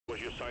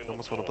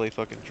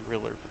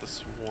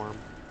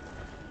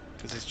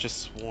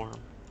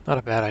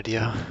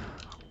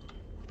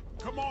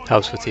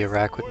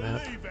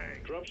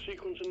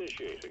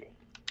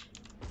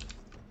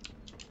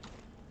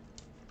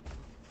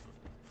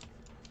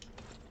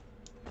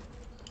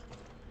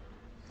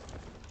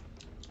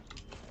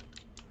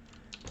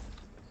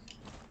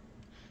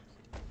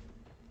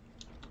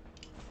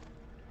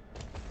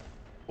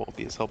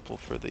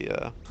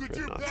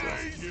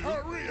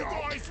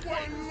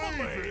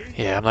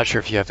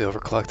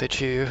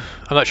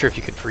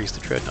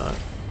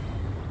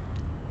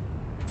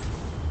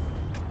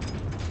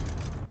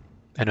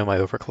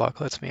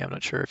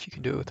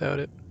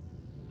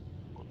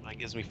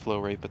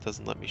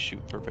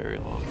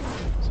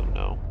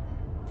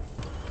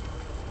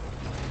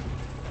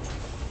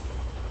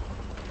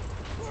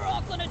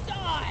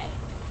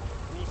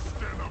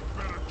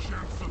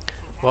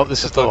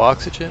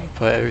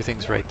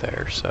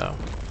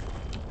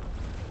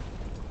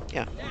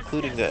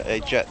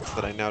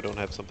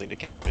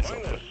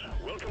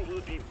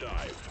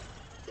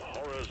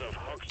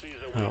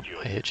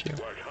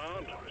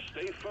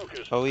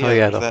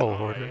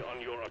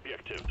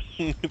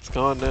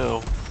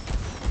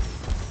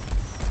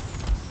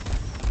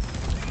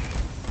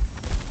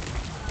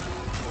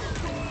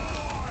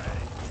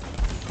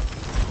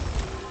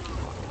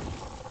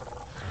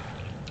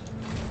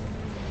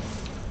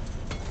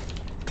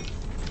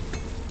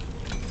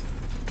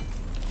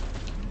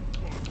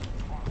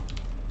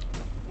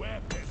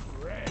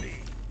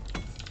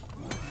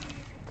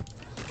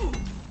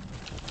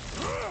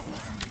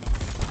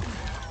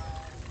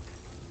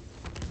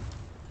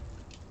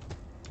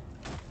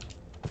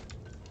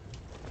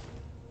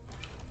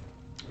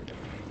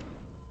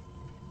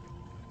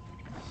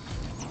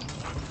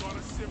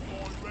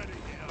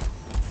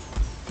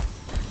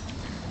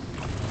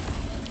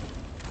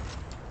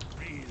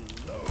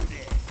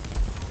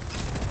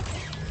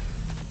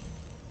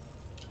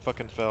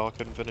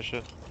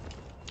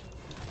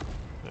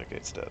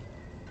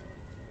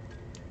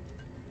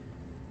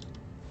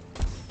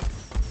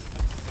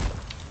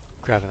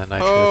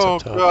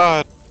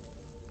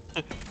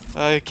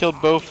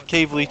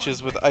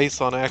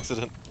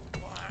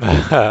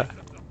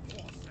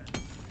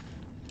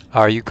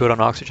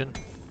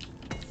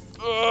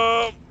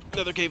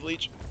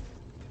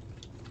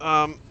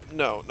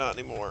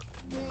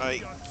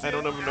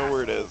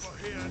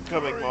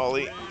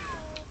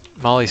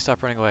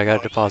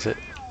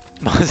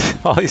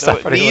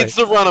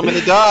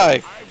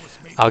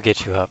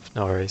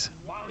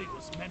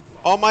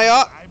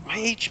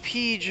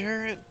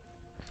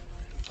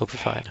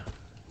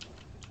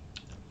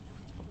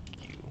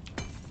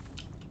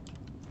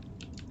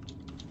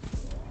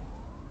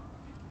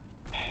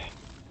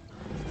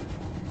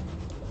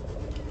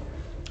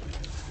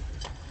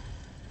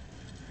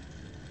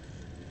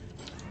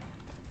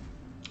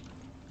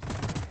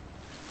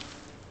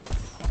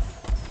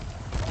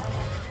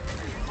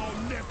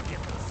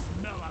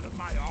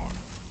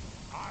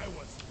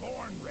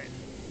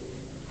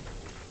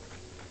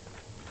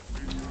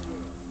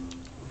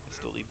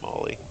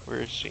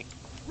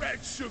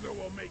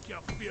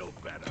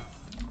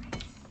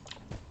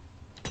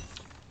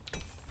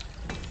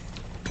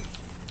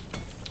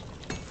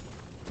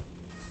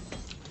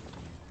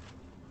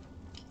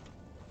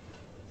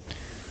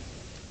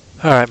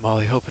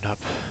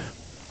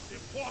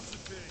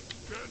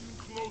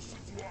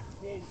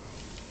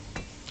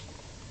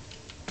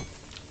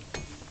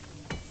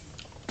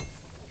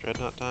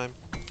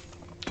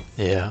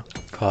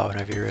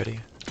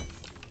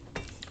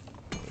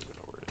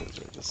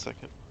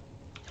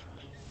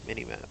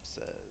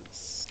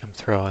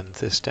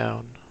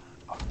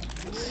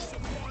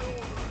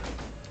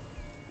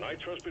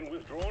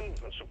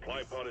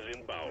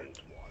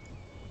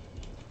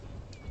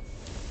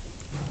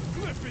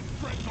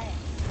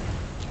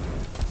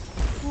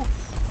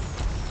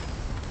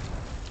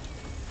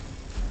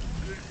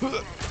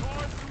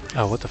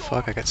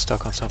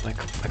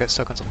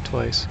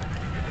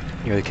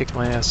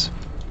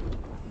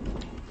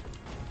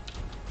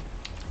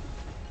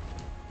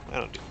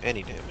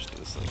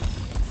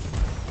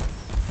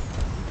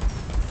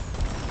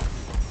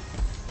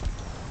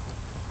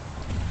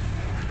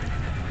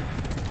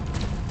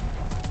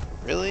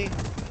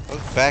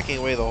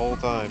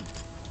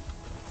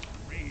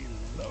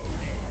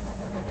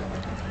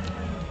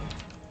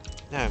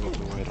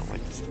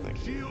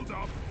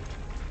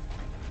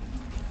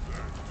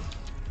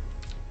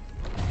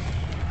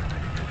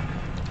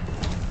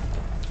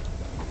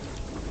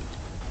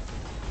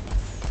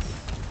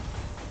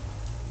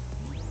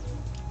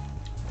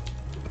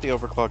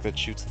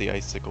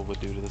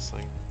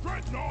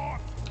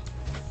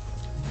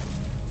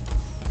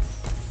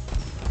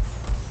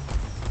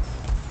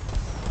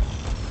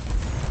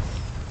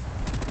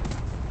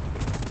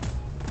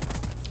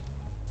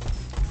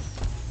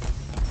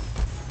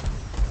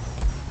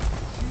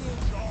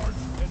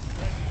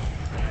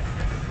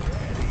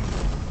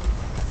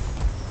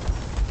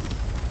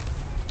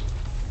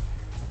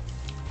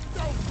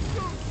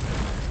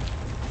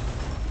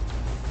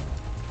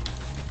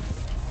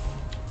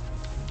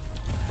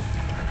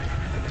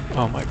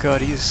Oh my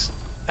god, he's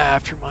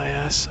after my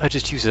ass. I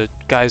just used a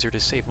geyser to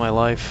save my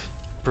life.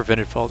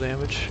 Prevented fall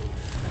damage.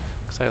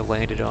 Because I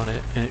landed on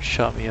it and it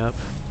shot me up.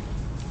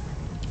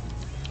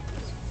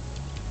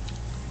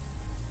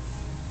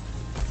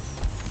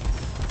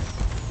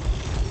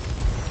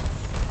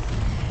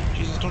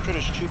 Jesus, don't try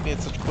to shoot me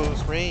at such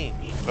close range.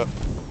 Oh.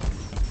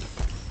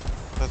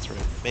 That's right.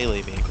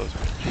 Melee me at close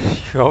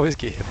range. You always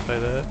get hit by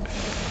that.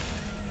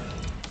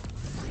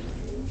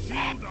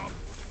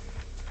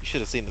 You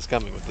should have seen this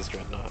coming with this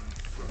dreadnought.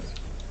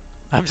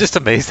 I'm just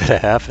amazed that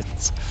it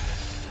happens.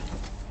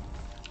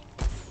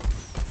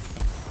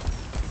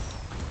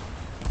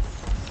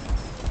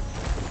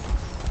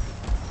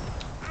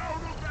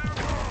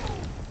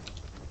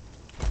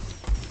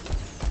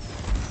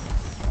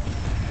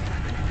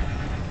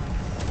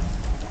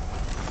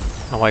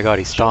 Oh my god,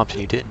 he stomped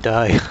and he didn't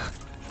die.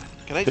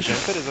 Can I jump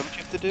it? Is that what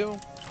you have to do?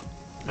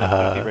 No,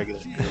 Uh, okay, regular.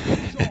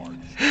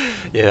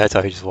 Yeah, that's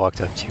how he just walked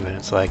up to you and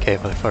it's like, hey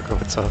motherfucker,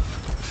 what's up?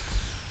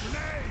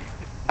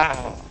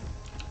 Ow!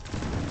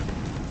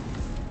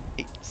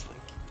 Hate this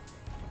thing.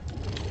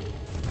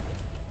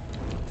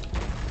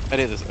 I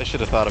did this. I should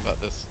have thought about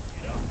this.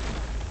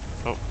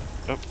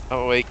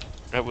 Oh wait.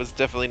 I was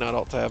definitely not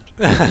alt tabbed.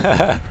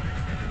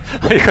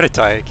 You're gonna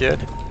die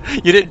again.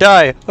 You didn't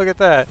die! Look at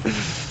that!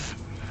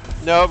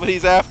 No, but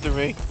he's after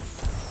me.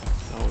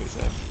 Always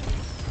after me.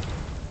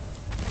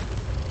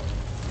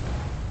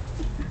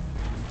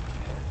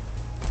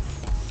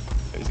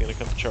 He's gonna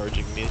come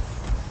charging me.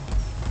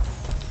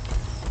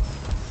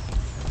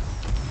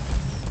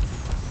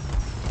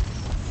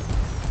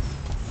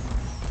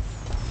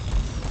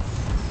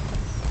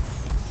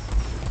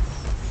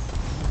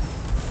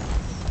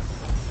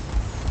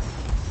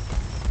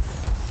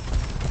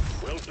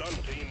 Well done,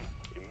 team.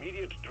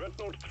 Immediate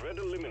dreadnought threat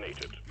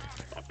eliminated.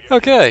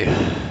 Okay.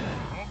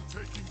 I'm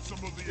taking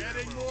some of the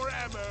getting more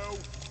ammo.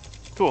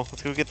 Cool,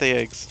 let's go get the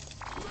eggs.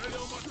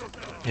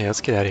 Yeah,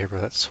 let's get out of here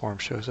before that swarm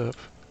shows up.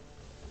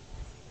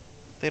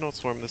 They don't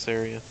swarm this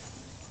area.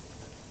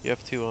 You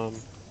have to,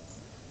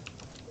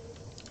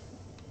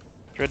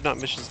 Dreadnought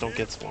missions don't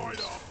get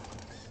swarms.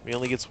 We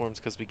only get swarms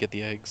because we get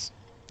the eggs.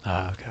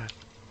 Ah, okay. I'm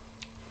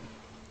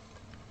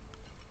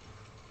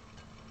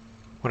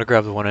gonna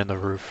grab the one in the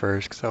roof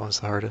first, because that one's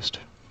the hardest.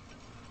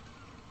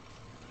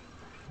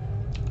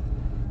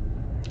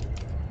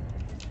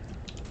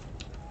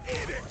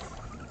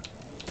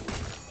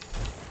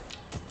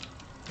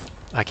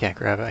 I can't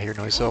grab it, I hear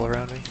noises all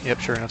around me. Yep,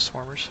 sure enough,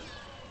 swarmers.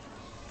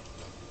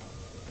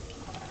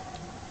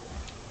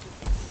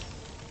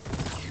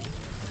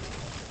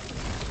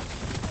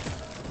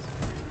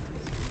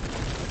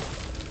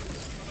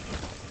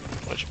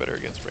 Much better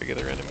against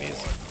regular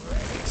enemies.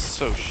 It's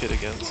so shit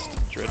against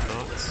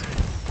dreadnoughts.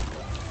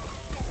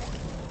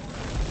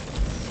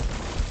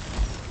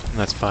 And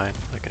that's fine,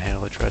 I can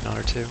handle a dreadnought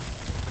or two.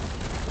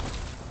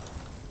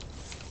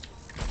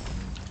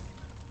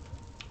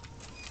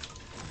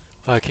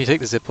 Can you take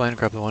the zipline and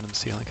grab the one in the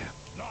ceiling?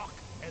 Lock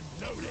and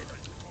load it.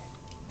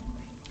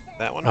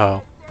 That one?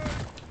 Oh,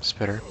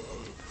 spitter.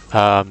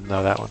 No,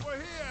 that one. We're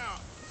here.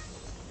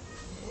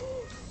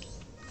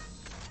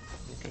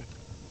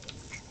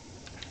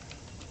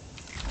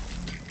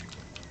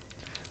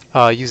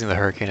 Okay. Using the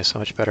hurricane is so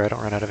much better, I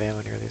don't run out of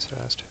ammo nearly as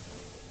fast.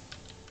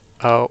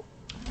 Oh,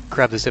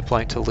 grab the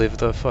zipline to live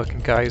the fucking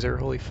geyser,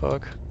 holy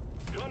fuck.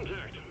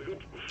 Contact.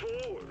 4,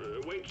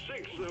 wait,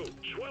 6, no,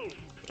 12.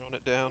 Throwing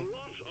it down.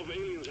 Lots of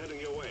aliens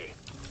heading your way.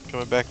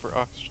 Coming back for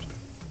oxygen.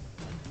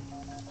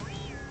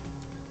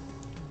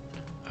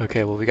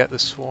 Okay, well we got the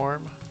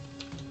swarm.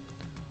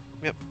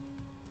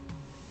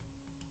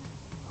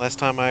 Last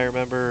time I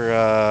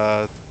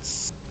remember,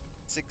 16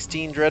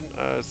 16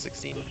 The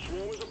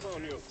swarm is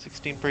upon you.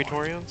 16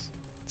 Praetorians?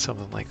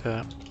 Something like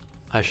that.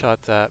 I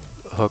shot that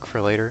hook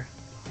for later.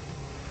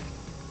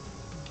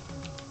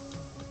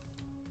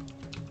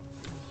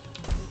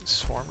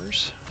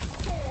 Swarmers?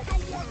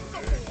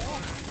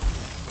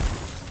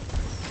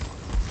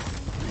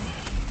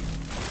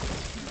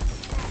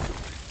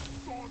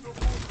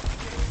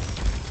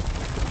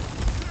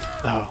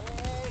 Oh,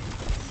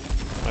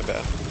 My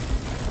bad.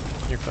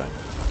 you're fine.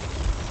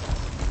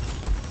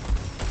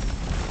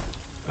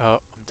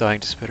 Oh, I'm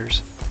dying to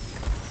spitters.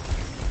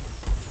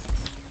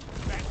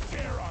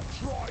 Bacteria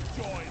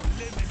Tri-Joy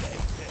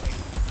eliminated.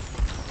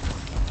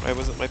 Why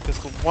wasn't my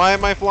pistol? Why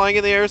am I flying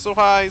in the air so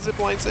high?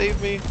 Zipline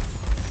saved me.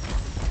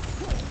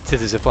 Did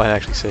the zipline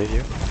actually save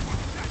you?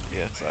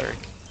 Yeah, sorry.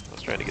 I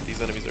was trying to get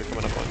these enemies that are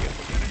coming up on you.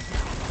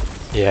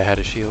 Yeah, I had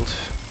a shield.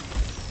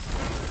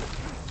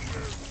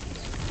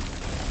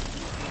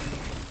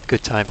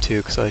 Good time too,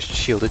 because I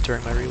shielded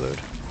during my reload.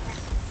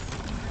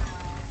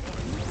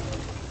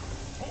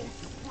 Hold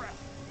your breath.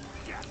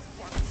 Guess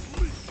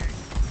what's leaking?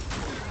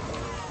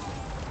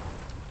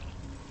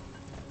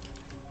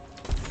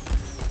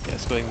 Yeah,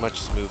 it's going much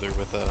smoother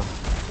with a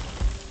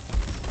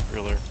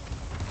driller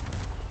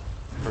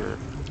for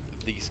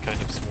these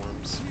kind of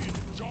swarms.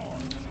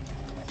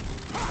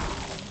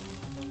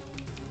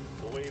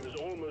 The wave is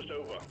almost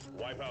over.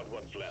 Wipe out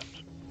what's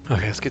left.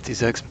 Okay, let's get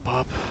these eggs and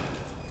pop.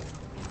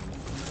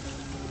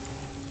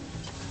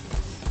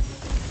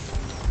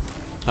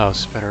 Oh,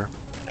 it's better.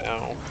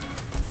 Ow.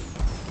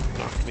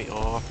 Knocked me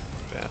off,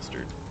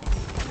 bastard.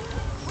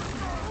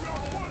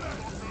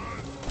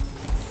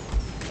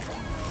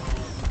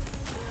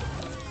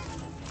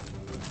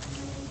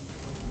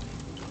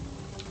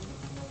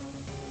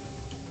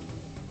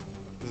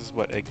 This is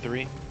what, egg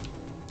 3?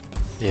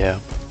 Yeah.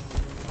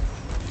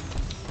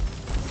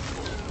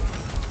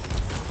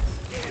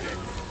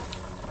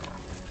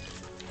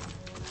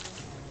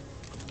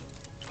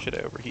 Should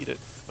I overheat it?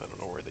 I don't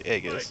know where the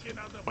egg is.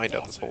 Find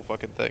out this whole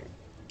fucking thing.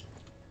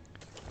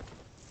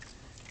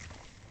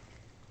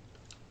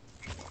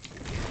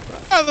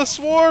 Ah, the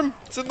swarm!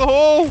 It's in the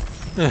hole!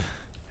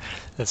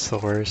 That's the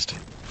worst. Are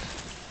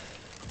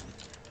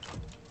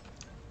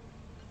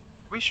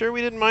we sure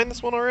we didn't mine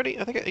this one already?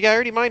 I think I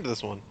already mined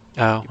this one.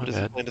 Oh, You my put a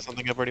bad. zip line to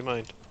something I've already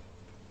mined.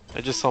 I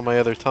just saw my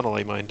other tunnel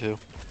I mined too.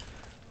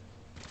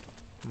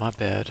 My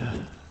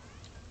bad.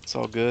 It's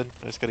all good.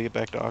 I just gotta get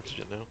back to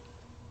oxygen now.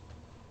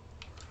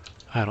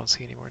 I don't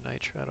see any more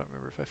nitro. I don't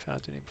remember if I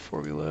found any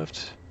before we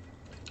left.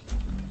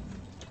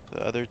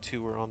 The other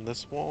two are on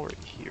this wall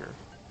right here.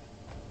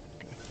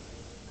 Okay.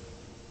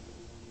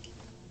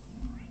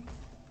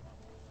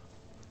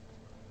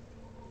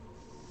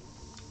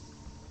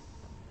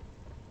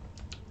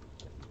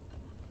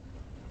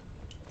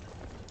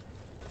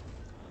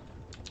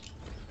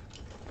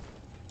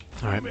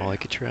 Alright, Molly,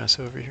 get your ass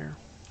over here.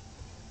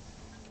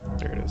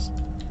 There it is.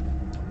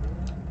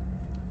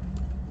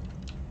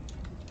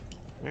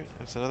 Alright,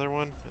 that's another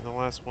one, and the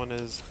last one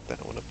is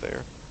that one up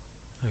there.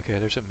 Okay,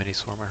 there's a mini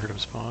swarm. I heard him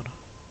spawn.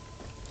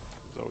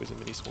 There's always a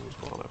mini swarm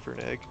spawn after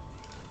an egg.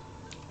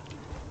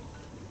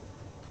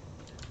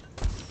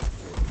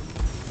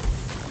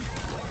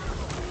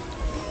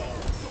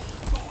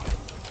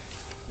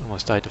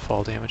 Almost died to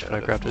fall damage, but I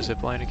grabbed a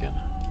zipline again.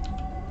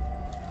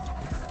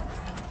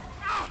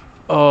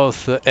 Oh,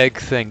 the egg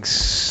thing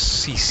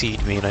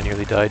CC'd me and I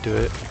nearly died to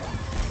it.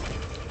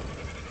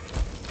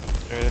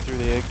 Alright, I threw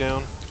the egg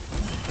down.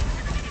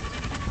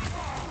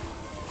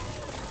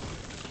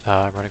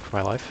 I'm running for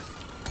my life.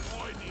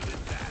 I needed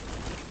that.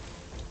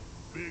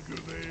 Bigger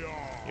they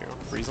are. Here, I'll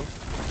freeze them.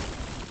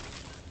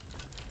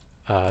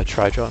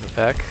 Try draw in the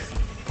back.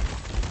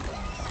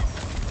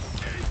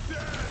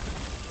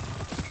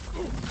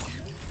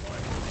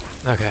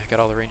 Okay, got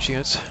all the ranged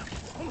units.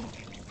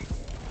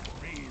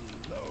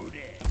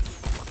 Reloading.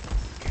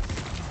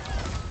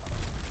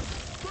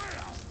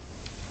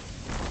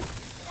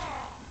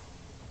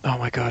 Oh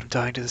my god, I'm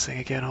dying to this thing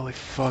again. Holy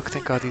fuck,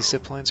 thank god these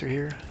zip lines are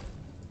here.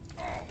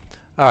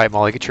 Alright,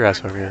 Molly, get your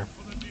ass over here.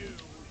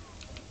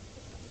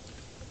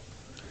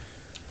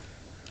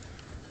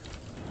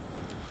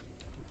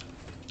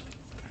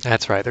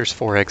 That's right, there's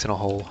 4 eggs in a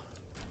hole.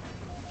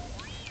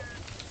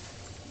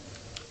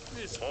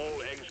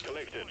 All eggs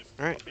collected.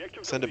 Alright,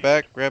 Objective send it complete.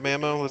 back, grab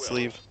ammo, let's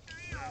leave.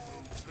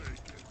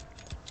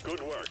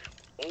 Good work.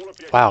 All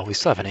objectives Wow, we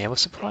still have an ammo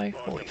supply?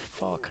 Holy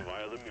fuck.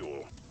 via the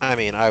mule. I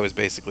mean, I was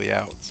basically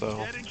out,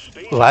 so...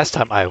 Last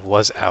time I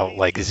was out,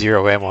 like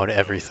 0 ammo and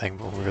everything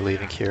when we were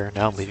leaving here.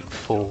 Now I'm leaving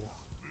full.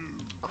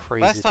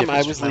 Crazy. Last time I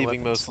difference was between my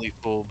leaving weapons. mostly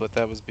full, but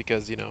that was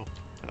because, you know,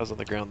 I was on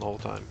the ground the whole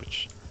time,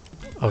 which...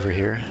 Over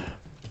here.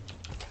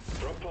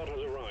 Drop pod has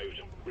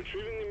arrived.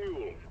 Retrieving the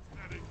mule.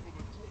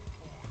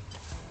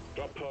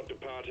 Drop pod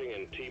departing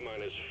in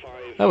T-minus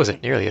 5. That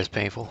wasn't nearly as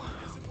painful.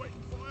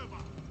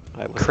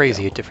 I was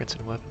Crazy down. difference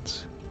in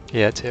weapons.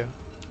 Yeah, too.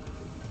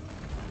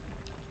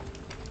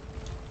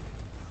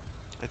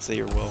 I'd say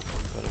you're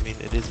welcome, but I mean,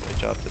 it is my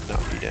job to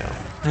not be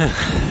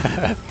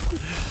down.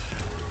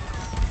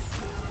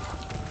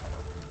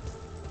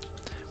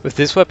 With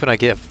this weapon I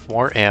get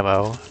more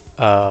ammo,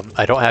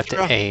 I don't have to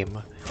Sure.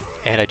 aim,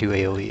 and I do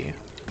AoE.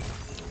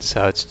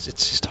 So it's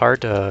just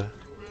hard to...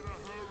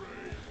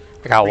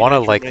 Like, I want to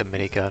like the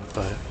minigun,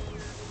 but...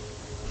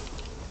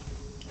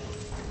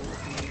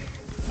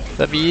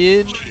 Let me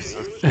in!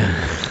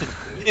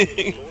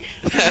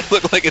 That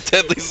looked like a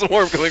deadly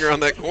swarm going around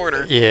that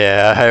corner.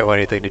 Yeah, I don't want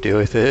anything to do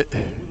with it.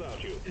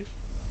 Without you.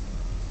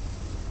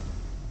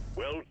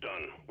 Well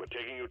done. We're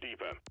taking you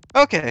deeper.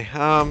 Okay,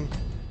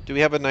 do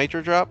we have a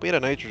nitro drop? We had a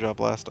nitro drop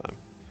last time.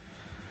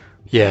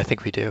 Yeah, I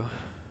think we do.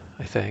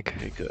 I think.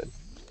 Okay, good.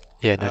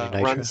 Yeah, no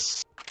nitro.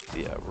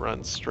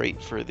 Run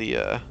straight for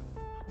the,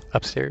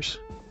 Upstairs.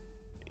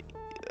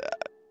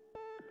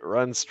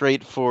 run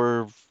straight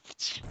for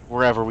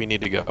wherever we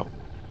need to go.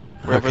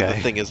 Wherever the Okay.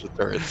 thing is with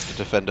turrets to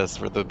defend us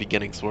for the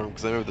beginning swarm,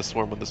 because I remember the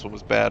swarm when this one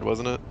was bad,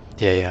 wasn't it?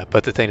 Yeah, yeah,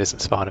 but the thing doesn't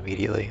spawn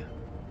immediately.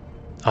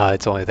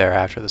 It's only there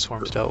after the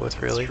swarm's dealt with,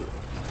 That's really. true.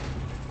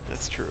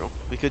 That's true.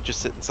 We could just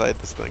sit inside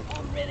this thing.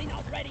 I'm really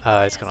not ready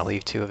for It's this. gonna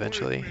leave too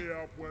eventually.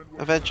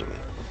 Eventually.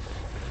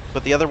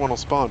 But the other one will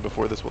spawn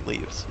before this one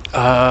leaves.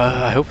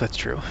 I hope that's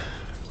true.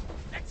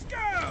 Let's go.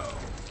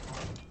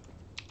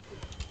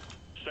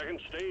 Second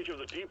stage of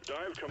the deep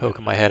dive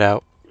Poking my head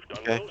out. You've done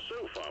Okay. well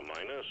so far,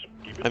 miners.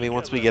 Keep it I mean,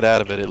 once we together. get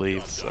out of it, it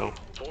leaves, so...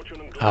 Fortune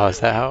and Oh, is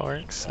that how it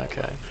glory. works?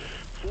 Okay.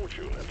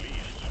 Fortune, at least.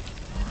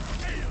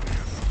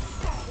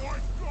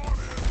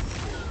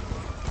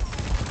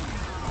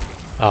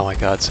 Oh my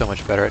god, so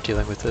much better at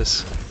dealing with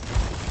this.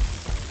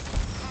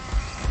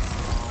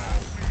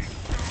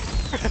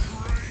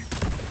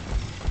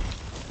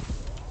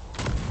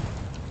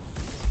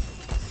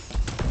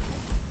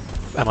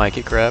 I might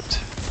get grabbed.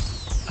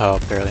 Oh,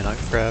 barely not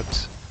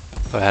grabbed.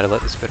 Oh, I had to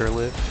let the spitter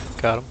live.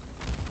 Got him.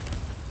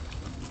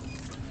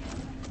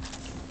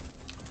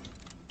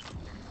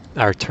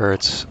 Our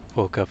turrets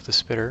woke up the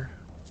spitter.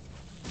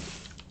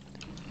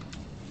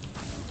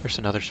 There's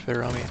another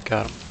spitter on me.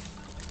 Got him.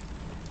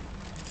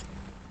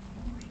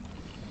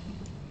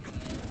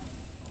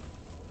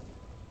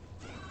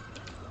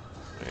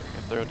 Alright,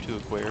 I throw 2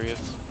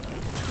 Aquarius.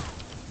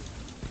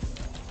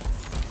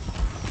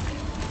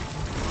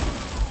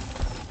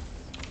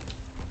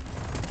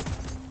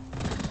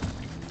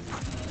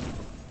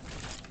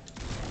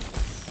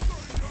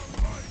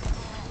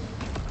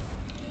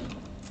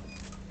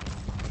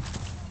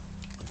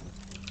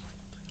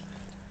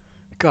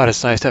 God,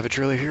 it's nice to have a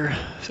driller here.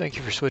 Thank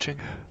you for switching.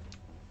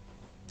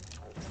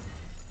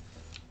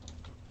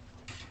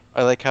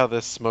 I like how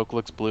this smoke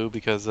looks blue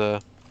because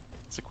this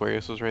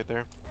Aquarius was right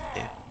there.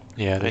 Yeah.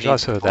 Yeah, there's need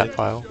also that points.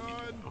 pile.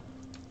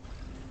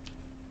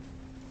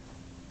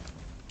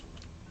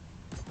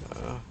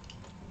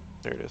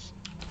 There it is.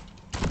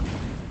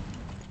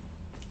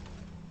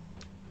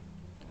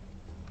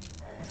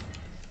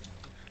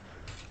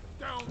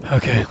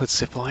 Okay, let's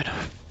zip line.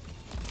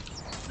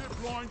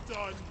 Zip line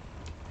done.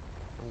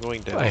 I'm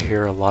going down. I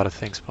hear a lot of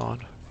things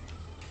spawn.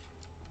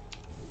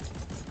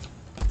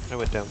 I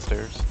went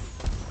downstairs.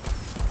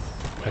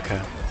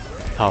 Okay.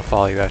 I'll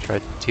follow you after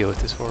I deal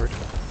with this horde.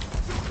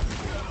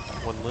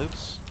 One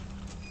loose.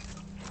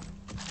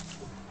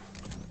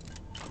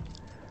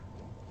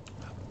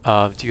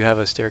 Do you have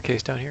a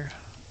staircase down here?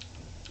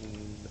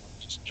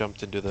 Just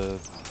jumped into the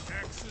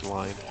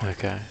line,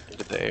 Okay.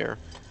 into the air.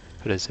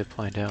 Put a zip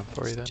line down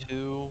for you then.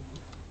 2.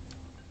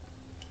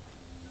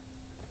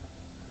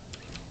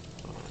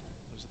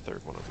 There's a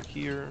 3rd one over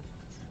here.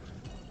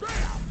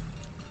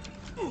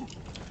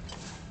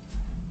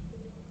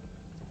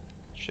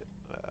 Shit,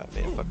 I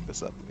may have fucked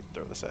this up. Let me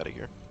throw this out of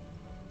here.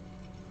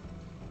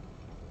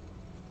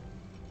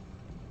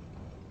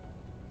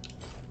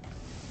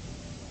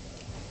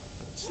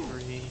 That's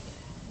 3.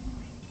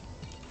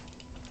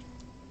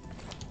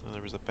 And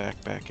there was a back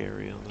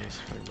area on this,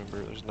 if I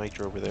remember. There's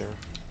nitro over there.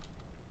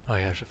 Oh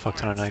yeah, there's a fuck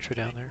ton of nitro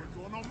down there.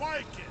 We're gonna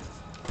make it.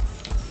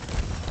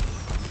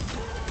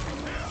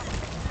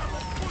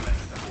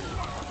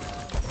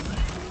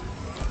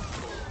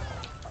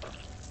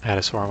 I had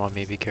a swarm on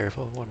me, be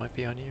careful. One might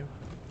be on you.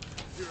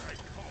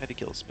 I had to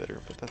kill a spitter,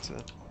 but that's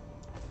it.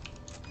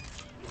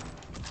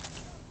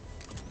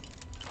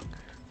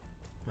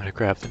 I'm gonna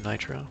grab the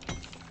nitro.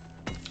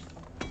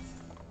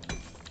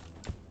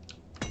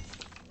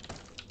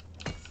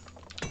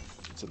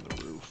 It's in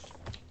the roof.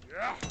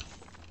 Yeah.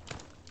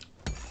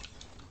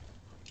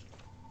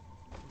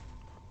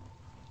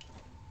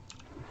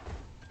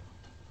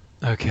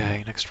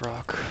 Okay, next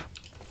rock.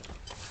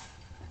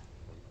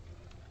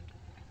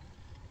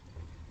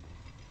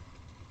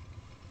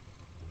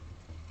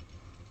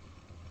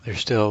 There's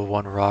still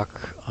one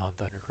rock on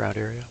the underground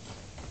area.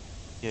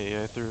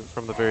 Yeah, I threw it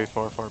from the very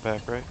far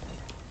back, right?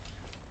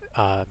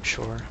 I'm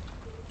sure.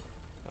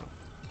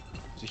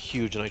 There's a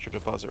huge nitro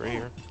deposit right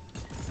here.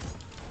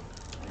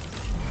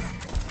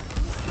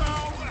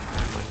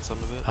 Mine some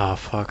of it. Ah,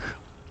 fuck.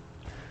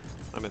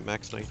 I'm at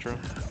max nitro.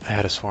 I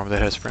had a swarm that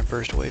had a sprint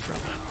burst away from.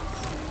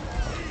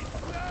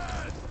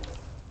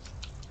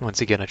 Once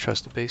again, I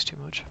trust the base too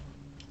much.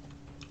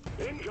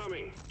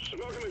 Incoming.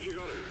 Smoke him if you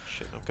got him.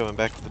 Shit, I'm coming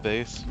back to the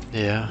base.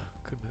 Yeah,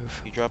 good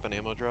move. You drop an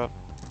ammo drop?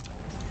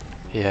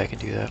 Yeah, I can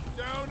do that.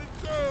 Down it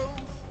goes.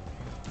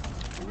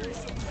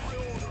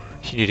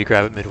 If you need to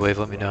grab it mid-wave,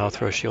 let me know. I'll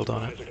throw a shield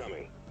on it. Guys are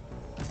coming.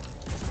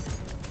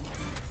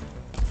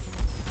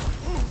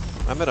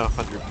 I'm at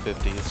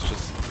 150,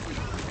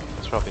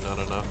 it's probably not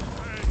enough.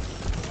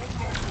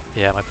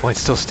 Yeah, my point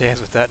still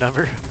stands with that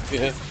number.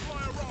 Yeah.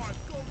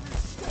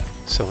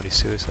 So many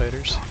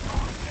suiciders.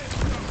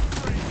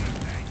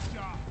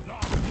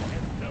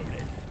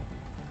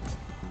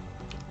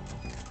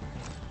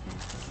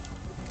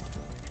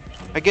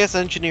 I guess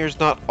Engineer's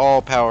not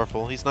all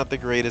powerful. He's not the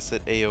greatest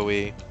at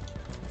AoE.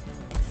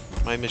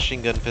 My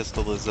machine gun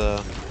pistol is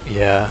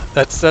Yeah,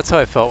 that's how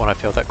I felt when I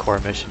failed that core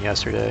mission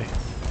yesterday.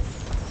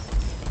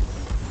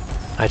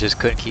 I just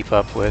couldn't keep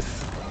up with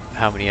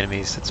how many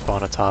enemies had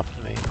spawned on top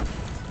of me.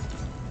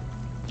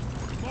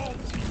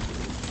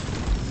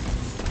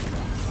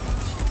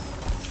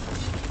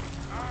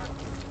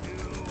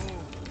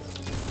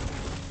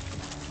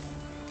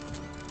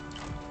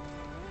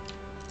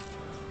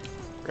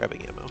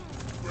 grabbing ammo.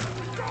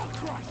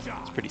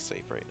 It's pretty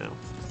safe right now.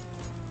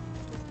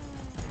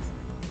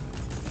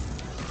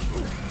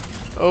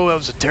 Oh, that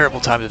was a terrible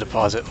time to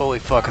deposit. Holy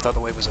fuck, I thought the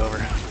wave was over.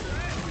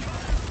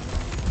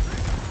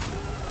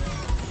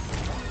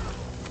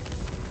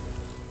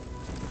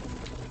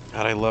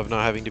 God, I love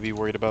not having to be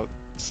worried about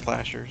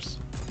slashers.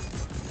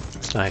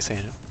 It's nice,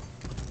 ain't it?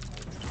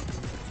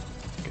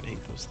 I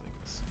hate those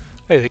things.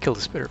 Hey, they killed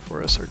a spitter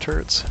for us, our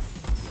turrets.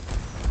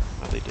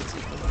 Oh, they did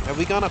something. Have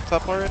we gone up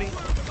top already?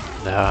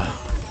 Nah.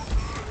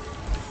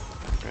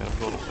 Alright, I'm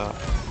going up top.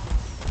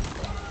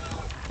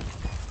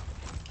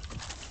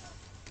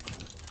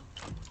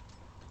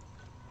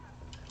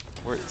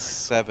 We're at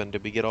 7.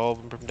 Did we get all of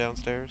them from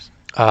downstairs?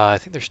 I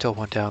think there's still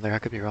one down there. I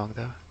could be wrong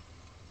though.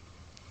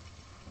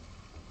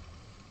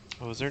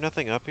 Oh, is there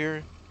nothing up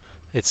here?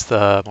 It's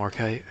the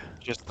Morkite.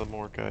 Just the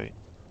Morkite.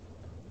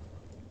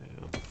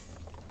 Yeah.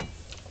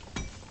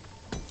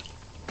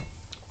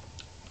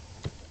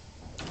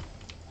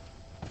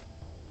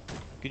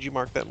 Could you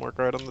mark that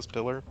Morkite on this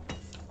pillar?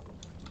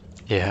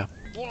 Yeah.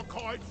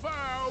 Morkite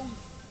found!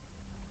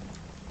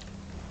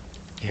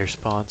 Here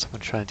spawn.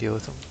 Someone trying to deal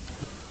with them.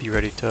 Be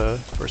ready to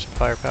for some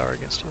firepower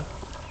against you.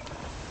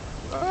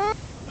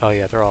 Oh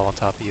yeah, they're all on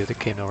top of you. They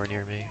came nowhere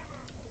near me.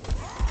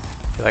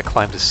 They like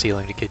climbed the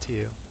ceiling to get to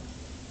you.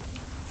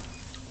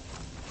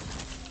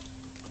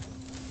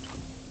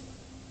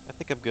 I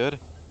think I'm good.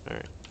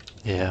 Alright.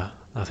 Yeah,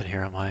 nothing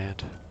here on my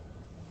end.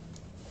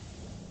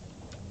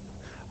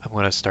 I'm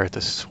gonna start the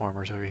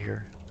swarmers over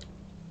here.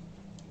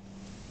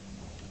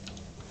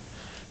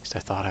 At least I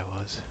thought I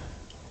was.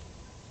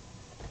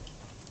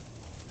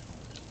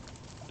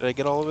 Did I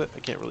get all of it? I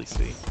can't really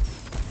see.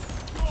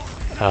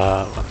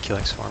 I'm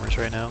killing swarmers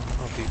right now.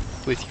 I'll be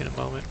with you in a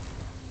moment.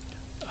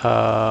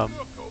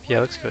 Yeah,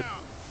 looks good.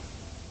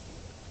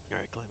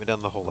 Alright, climbing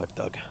down the hole I've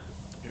dug.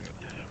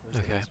 Where's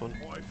the Okay. next one?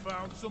 I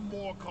found some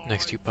Morkite.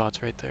 Next 2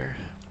 pods right there.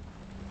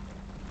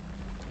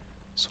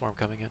 Swarm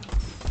coming in.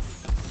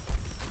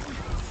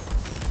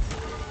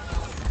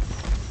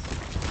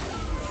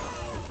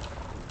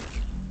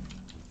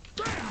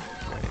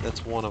 Alright,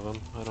 that's one of them.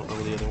 I don't know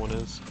where the other one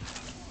is.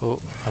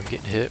 Oh, I'm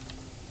getting hit.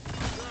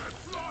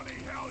 Bloody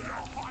hell, you're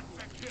hot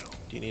to kill.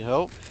 Do you need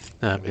help?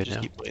 No, I'm Let me good just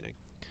now. keep waiting.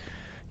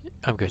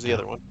 I'm good Where's the now.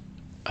 other one?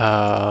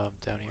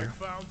 Down I here.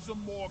 found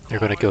some Morkite. They're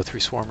gonna go through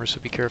swarmers, so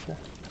be careful.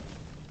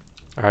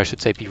 Or I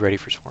should say be ready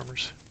for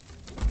swarmers.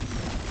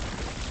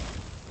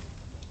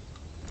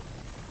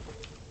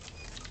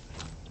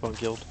 Spawn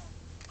killed.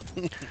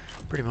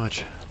 Pretty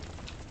much.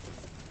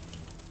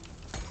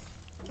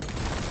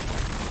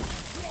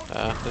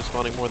 They're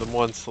spawning more than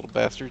once, little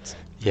bastards.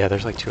 Yeah,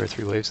 there's like 2 or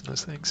 3 waves in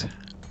those things.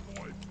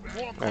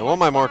 Alright, well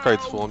my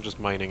Morkite's full, I'm just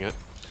mining it.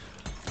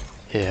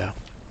 Yeah.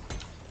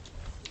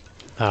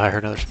 I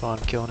heard another spawn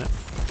killing it.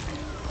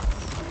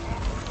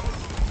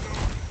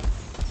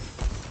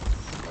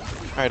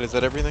 Alright, is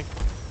that everything?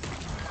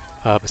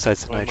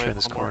 Besides the Well, nitro in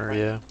this my corner, Morkite.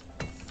 yeah.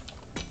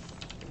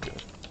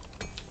 Good.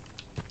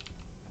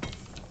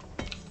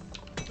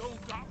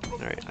 Don't got from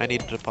Alright, I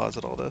need to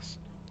deposit all this.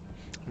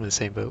 I'm in the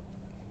same boat.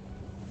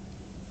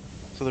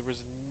 So there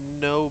was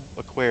no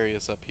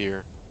Aquarius up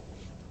here.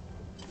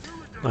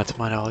 Not to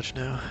my knowledge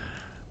now.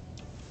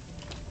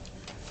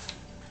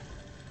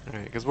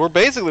 Alright, because we're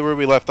basically where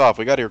we left off.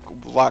 We got here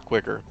a lot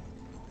quicker.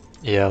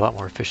 Yeah, a lot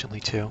more efficiently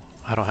too.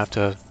 I don't have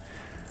to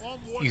On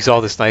one use all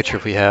this nitro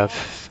if we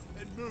have.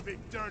 and moving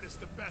dirt is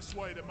the best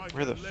way to make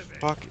Where the a living.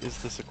 fuck is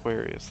this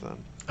Aquarius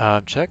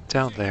then? Check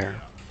down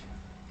there.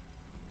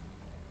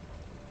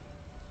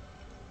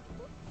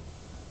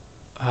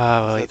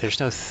 Wait, there's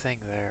no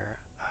thing there.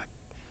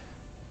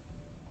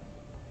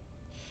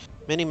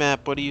 Minimap,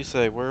 what do you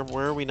say? Where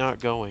are we not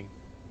going?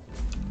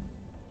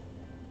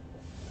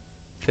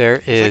 There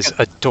like is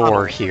a a door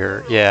tunnel.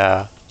 here.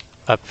 Yeah.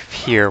 Up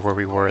here where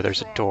we were,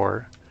 there's a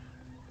door.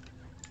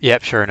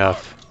 Yep, sure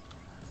enough.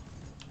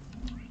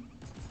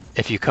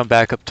 If you come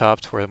back up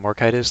top to where the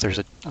Morkite is, there's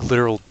a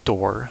literal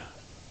door.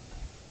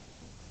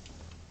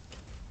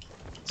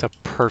 It's a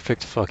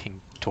perfect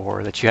fucking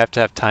door that you have to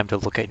have time to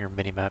look at in your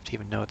minimap to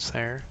even know it's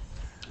there.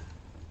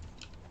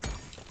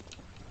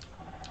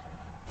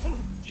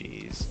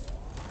 Jeez.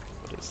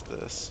 What is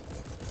this?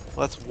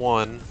 Well, that's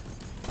one.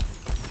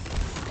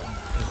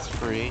 It's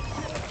free.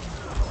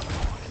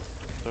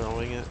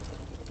 Throwing it.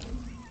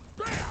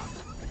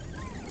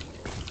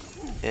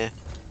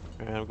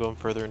 Alright, I'm going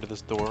further into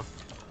this door.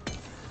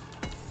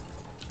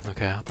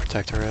 Okay, I'll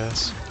protect our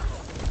ass.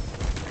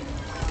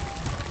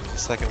 The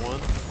second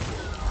one.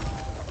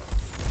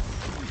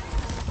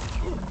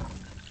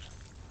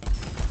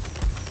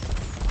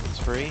 It's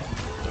free.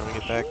 Throwing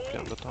it back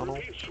down the tunnel.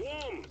 Engage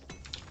swarm.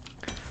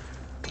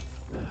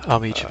 I'll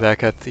meet you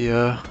back at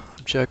the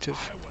objective.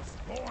 I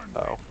was born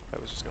Oh, I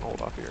was just gonna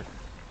hold off here.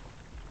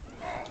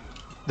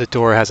 The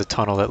door has a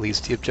tunnel that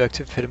leads to the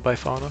objective hidden by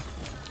fauna.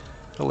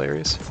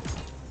 Hilarious.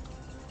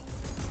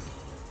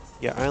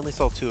 Yeah, I only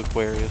saw 2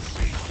 Aquarius.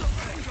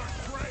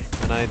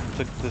 And I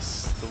took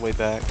this the way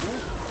back.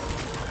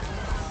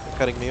 They're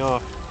cutting me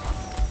off.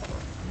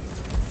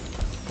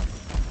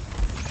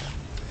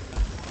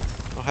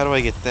 Oh, how do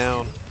I get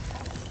down?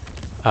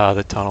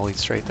 The tunnel leads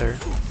straight there.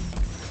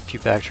 If you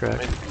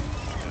backtrack. Ow,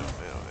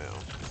 ow, ow.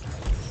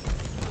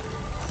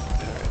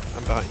 Alright,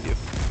 I'm behind you.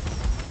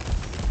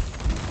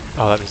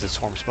 Oh, that means it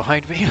swarms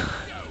behind me.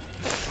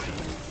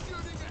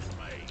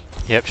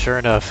 Yep, sure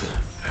enough.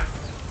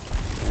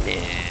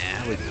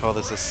 Nah, we call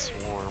this a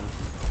swarm.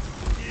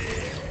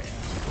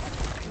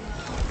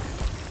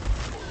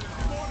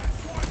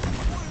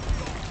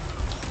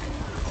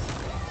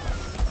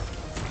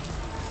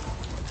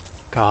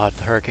 God,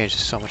 the Hurricane's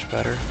just so much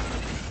better.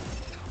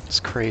 It's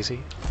crazy.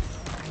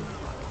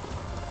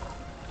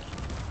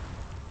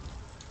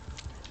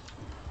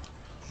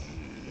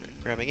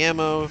 Grabbing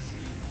ammo.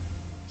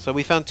 So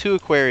we found 2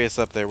 Aquarius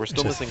up there. We're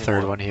still There's a missing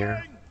third one. one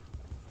here.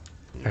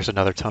 There's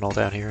another tunnel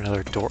down here,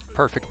 another door,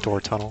 perfect door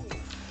tunnel.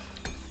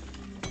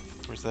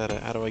 Where's that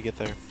at? How do I get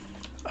there?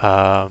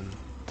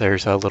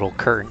 There's a little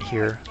curtain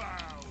here.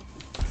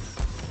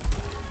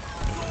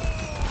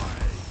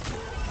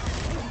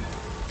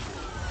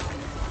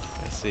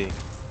 I see.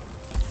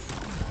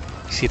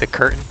 You see the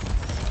curtain?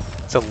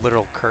 It's a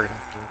literal curtain.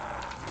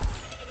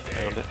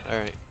 Found it.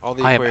 Alright. All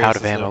the I am Aquarius out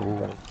of is ammo.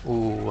 done.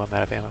 Ooh, I'm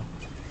out of ammo.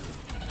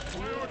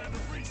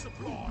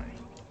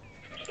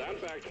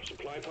 Stand back.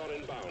 Supply pod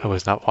inbound. I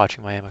was not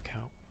watching my ammo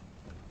count.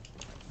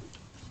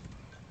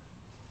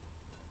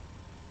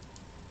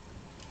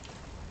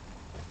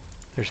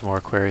 There's more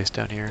Aquarius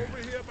down here. Over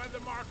here by the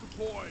marker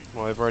point.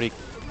 Well, I've already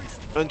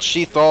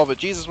unsheathed all of it.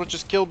 Jesus, what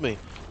just killed me?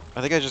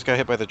 I think I just got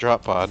hit by the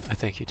drop pod. I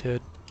think you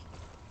did.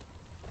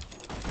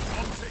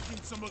 I'm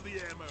taking some of the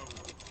ammo.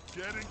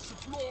 Getting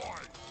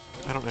supplied.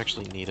 I don't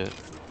actually need it.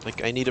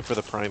 Like, I need it for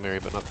the primary,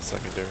 but not the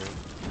secondary.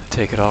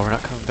 Take it all, we're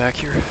not coming back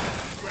here.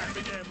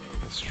 Grabbing ammo.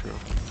 That's true.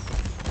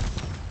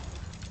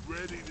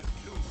 Ready to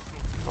kill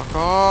some. Fuck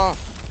off!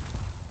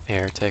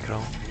 Here, take it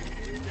all.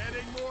 Getting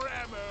more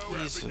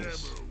ammo. Jesus. Grabbing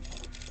ammo.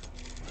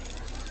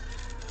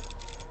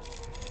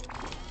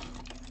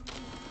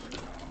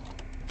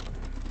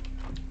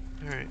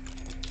 Alright.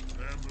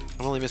 Ammo.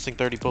 I'm only missing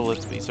 30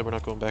 bullets, but you said we're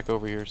not going back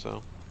over here,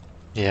 so...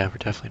 Yeah, we're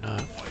definitely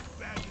not. White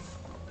bag.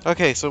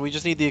 Okay, so we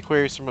just need the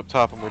Aquarius from up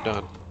top and we're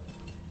done.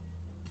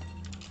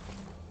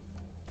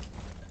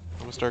 I'm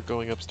gonna start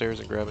going upstairs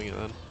and grabbing it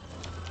then.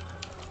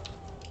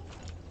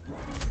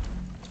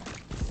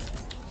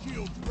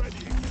 Shield ready.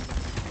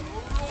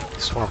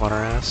 Swarm on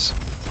our ass.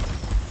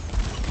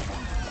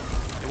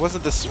 It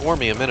wasn't this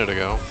swarmy a minute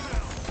ago.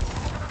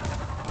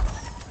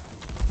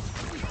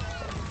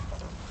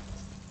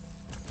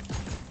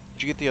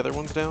 Did you get the other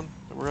ones down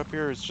that were up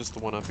here, or is it just the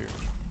one up here?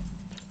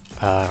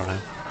 I don't know.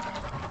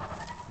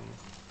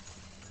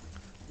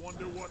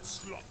 Wonder what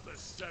slot they're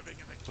serving in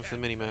the What's the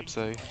campaign. minimap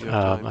say? Do you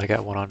have time? I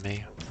got one on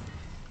me.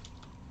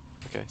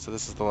 Okay, so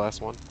this is the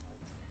last one.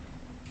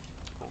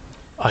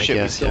 I Shit,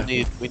 guess, we yeah.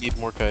 still need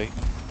more kite.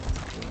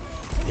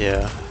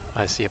 Yeah,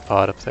 I see a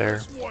pod up there.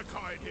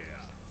 Warkite here.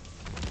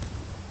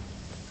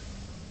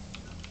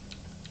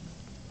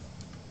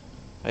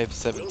 I have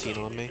 17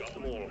 on me. Got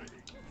them all.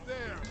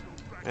 There.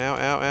 Ow,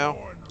 ow, ow.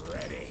 Born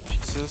ready.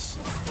 Jesus.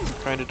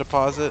 Trying to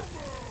deposit.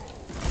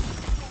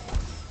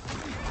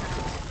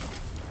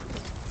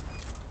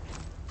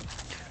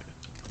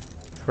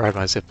 Ride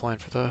my zip line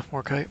for the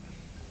Morkite.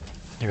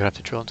 You're gonna have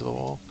to drill into the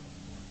wall.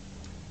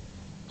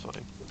 It's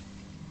fine.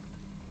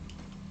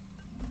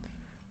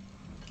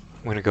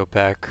 I'm gonna go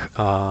back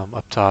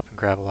up top and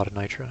grab a lot of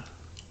nitra.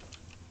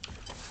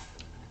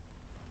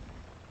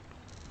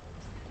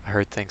 I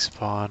heard things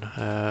spawn.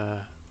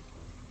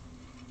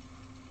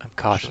 I'm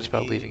cautious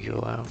about leaving you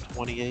alone.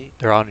 28.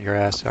 They're on your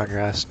ass. They're on your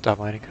ass. Stop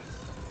mining.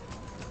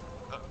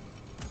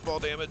 Ball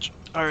damage.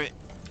 Alright.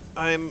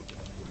 I'm...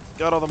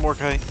 Got all the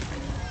Morkite.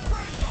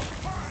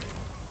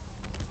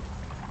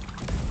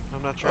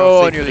 I'm not sure Oh,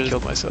 how I safe it nearly is.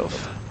 killed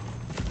myself.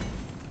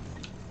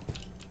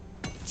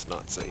 It's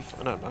not safe.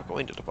 And I'm not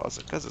going to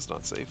deposit because it's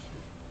not safe.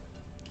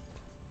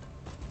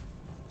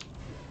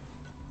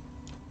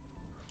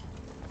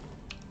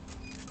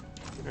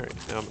 Alright,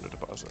 now I'm going to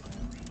deposit.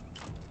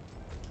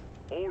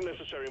 All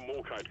necessary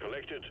Morkite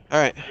collected.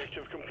 Alright.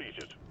 Objective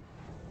completed.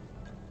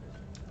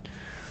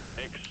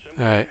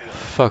 Alright,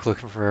 fuck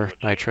looking for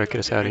nitra. Get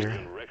us out of here.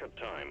 In record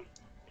time.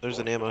 There's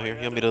an ammo here.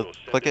 You want me to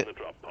click it? The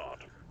drop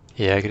pod.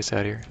 Yeah, get us out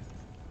of here.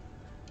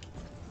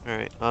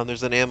 Alright,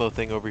 there's an ammo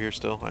thing over here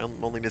still.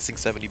 I'm only missing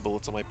 70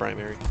 bullets on my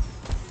primary.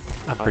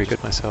 I'm pretty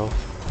good myself.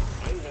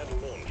 Mine had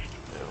launched.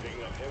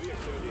 Picking up heavy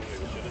activity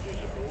in the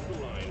vicinity to hold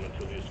the line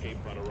until the escape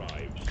pod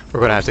arrives. We're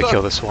gonna have to Stuck.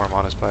 kill the swarm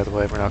on us, by the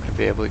way. We're not gonna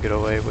be able to get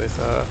away with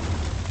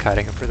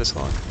kiting him for this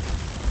long.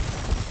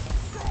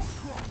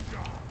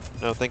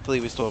 No, thankfully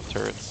we still have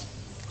turrets.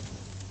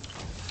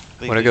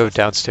 I'm gonna go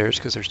downstairs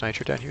because there's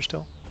nitra down here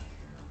still.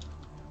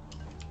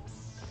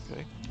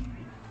 Okay.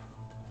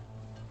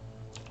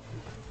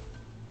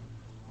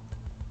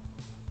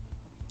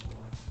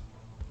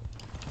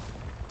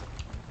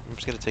 I'm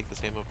just gonna take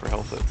this ammo for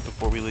health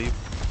before we leave.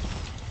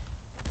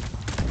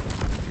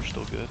 You're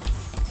still good.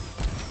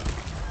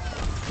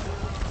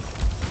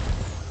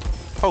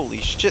 Holy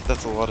shit,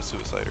 that's a lot of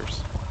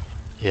suiciders.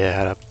 Yeah, I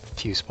had a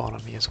few spawn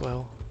on me as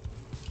well.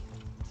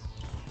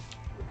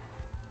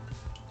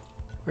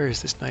 Where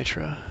is this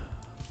nitra?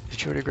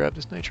 Did you already grab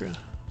this nitra?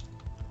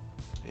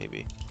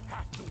 Maybe.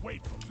 Have to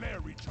wait for flare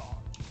recharge.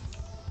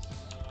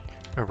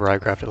 Remember, I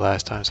grabbed it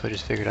last time, so I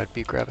just figured I'd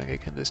be grabbing it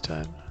again this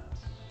time.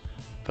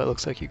 But it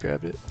looks like you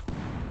grabbed it.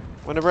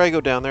 Whenever I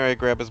go down there, I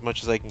grab as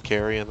much as I can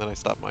carry, and then I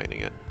stop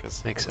mining it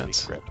because Makes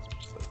sense. Grab as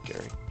much as I can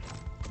carry.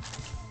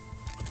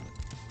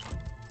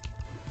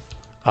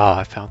 Ah,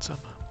 I found some.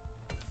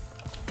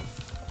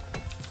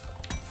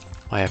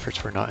 My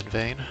efforts were not in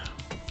vain.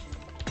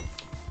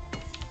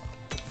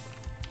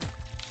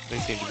 They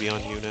seem to be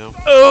on you now.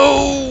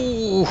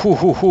 Oh!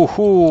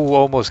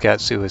 Almost got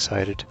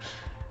suicided.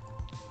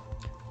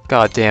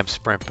 Goddamn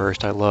sprint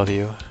burst, I love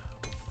you.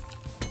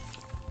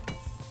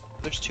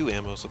 There's 2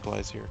 ammo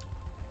supplies here.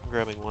 I'm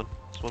grabbing one.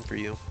 There's one for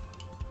you.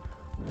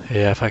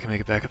 Yeah, if I can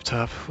make it back up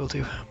top, we'll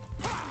do.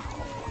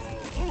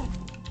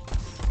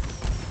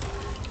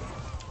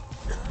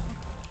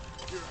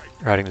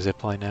 Riding the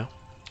zip line now.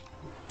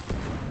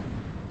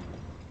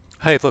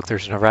 Hey, look,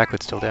 there's an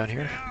Araquid still down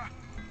here.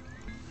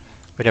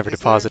 We never Is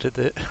deposited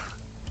it.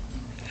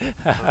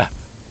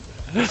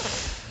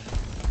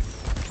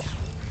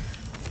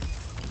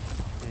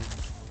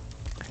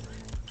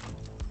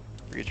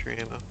 Get your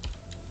ammo.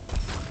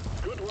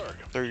 Good work.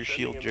 Throw your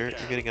shield, Jarrett.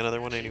 You're getting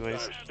another one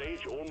anyways.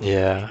 Stage almost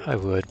Yeah, I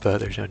would, but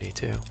there's no need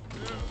to.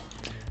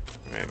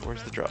 Alright,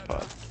 where's the drop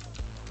pod?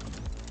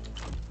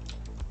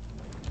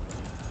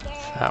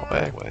 That way.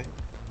 That way.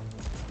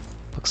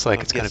 Looks like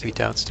I'm it's gonna be guessing.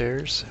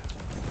 downstairs.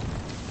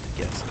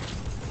 Yes.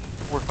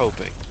 We're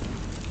hoping.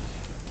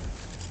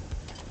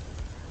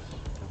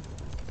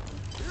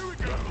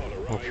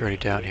 Hope you're already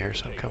down here,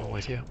 so I'm coming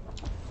with you.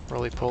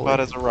 Roly poly. Pod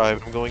has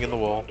arrived. I'm going in the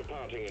wall.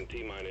 departing in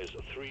T-minus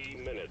 3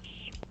 minutes.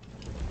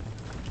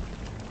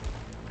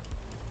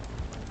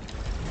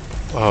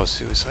 Oh,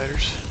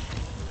 suiciders.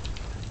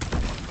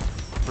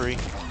 Free.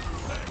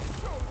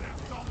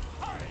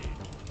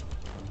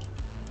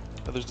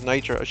 Oh, there's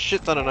nitro. A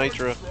shit ton of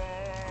nitro.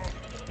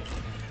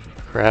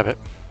 Grab it.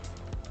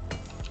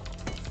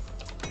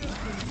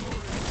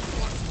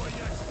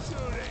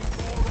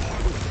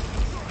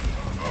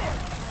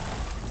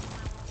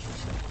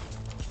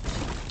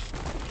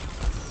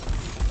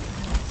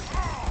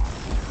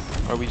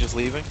 Are we just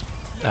leaving?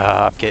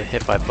 I'm getting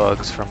hit by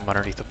bugs from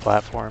underneath the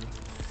platform.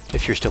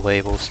 If you're still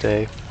able to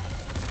stay.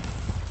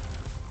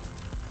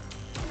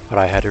 But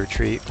I had to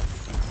retreat.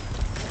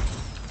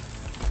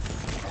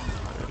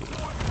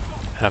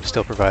 And I'm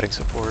still providing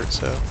support,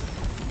 so.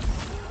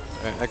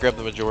 Alright, I grabbed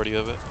the majority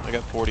of it. I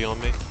got 40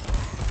 on me.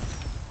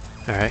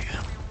 Alright.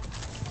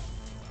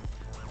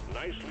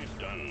 Nicely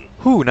done.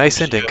 Ooh,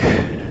 nice ending.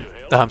 Yeah.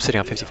 I'm sitting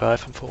on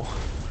 55, I'm full.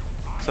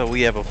 So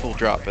we have a full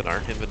drop in our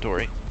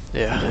inventory.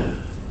 Yeah.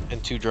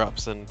 And 2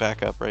 drops in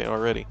backup, right,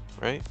 already,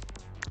 right?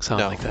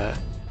 Something No. like that.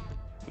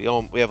 We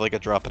have like a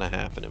drop and a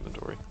half in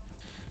inventory.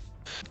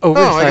 Oh,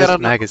 Oh, I got a a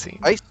magazine.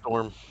 Ice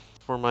storm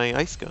for my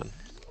ice gun.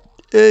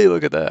 Hey,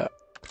 look at that.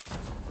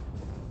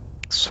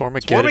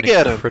 Stormageddon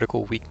Stormageddon. and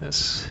critical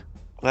weakness.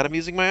 Glad I'm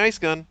using my ice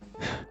gun.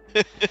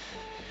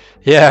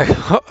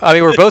 Yeah, I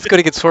mean, we're both good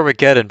against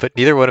Stormageddon, but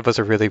neither one of us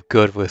are really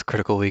good with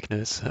critical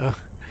weakness, so.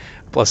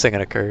 Blessing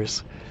and a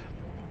curse.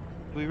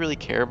 Do we really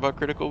care about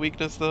critical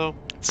weakness though?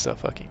 It's so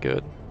fucking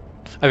good.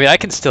 I mean, I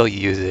can still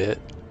use it.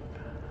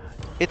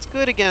 It's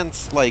good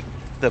against like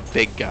the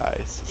big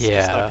guys. It's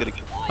Yeah. not good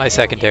against... My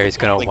secondary's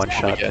gonna Like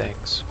one-shot Stormageddon.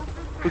 things.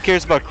 Who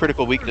cares about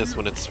critical weakness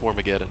when it's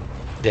Swarmageddon?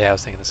 Yeah, I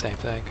was thinking the same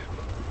thing.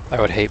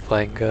 I would hate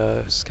playing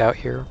Scout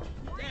here.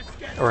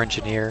 Or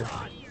Engineer.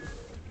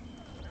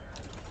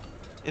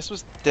 This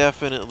was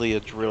definitely a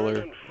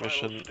driller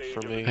mission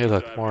for me. Hey,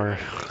 look, more.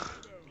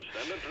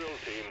 Send the drill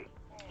team.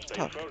 Stay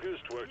Tough.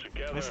 focused, work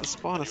together. Where's the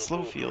spawn? A You'll slow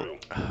pull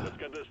field. through. Let's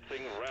get this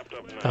thing wrapped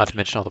up now. Not to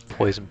mention all the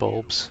poison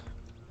bulbs.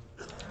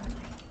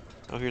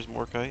 Oh, here's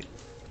Morkite.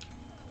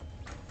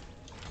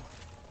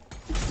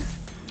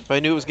 If I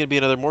knew it was going to be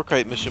another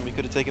Morkite mission, we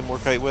could have taken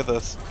Morkite with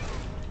us.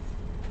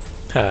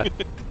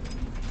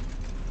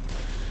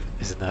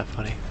 Isn't that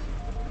funny?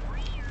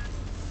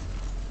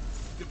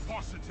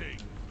 Depositing.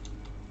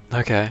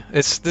 Okay,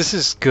 this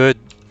is good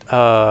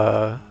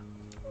RNG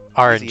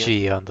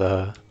on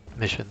the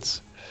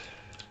missions.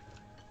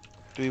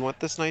 Do we want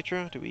this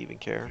nitro? Do we even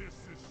care?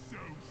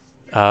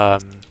 This is so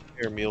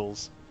Air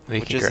mules. We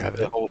Which can isn't grab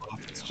the it. hold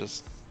off, it's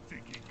just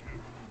stinking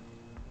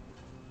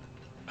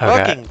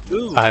Okay, fucking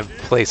goo. I'm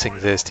placing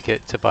this to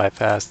get to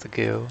bypass the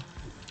goo.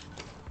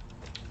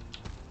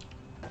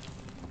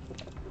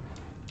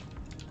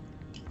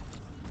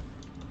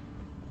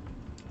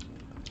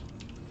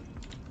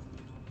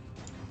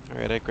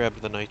 Alright, I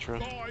grabbed the nitro.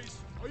 Guys,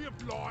 are you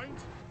blind?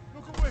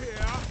 Look over here.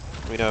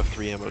 We now have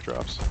 3 ammo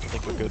drops. I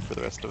think we're good for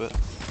the rest of it.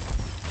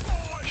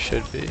 Guys,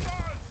 Should be.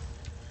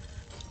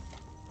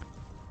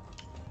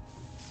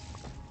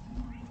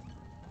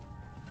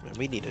 Man,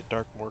 we need a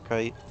Dark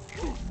Morkite.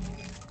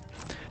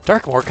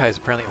 Dark Morkai is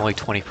apparently only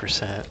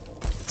 20%.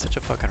 It's such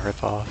a fucking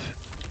ripoff.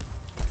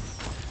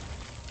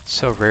 It's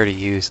so rare to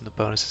use and the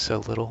bonus is so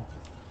little.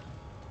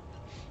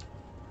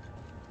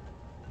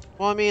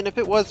 Well, I mean, if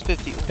it was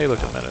 50... Hey,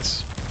 look at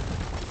Menace.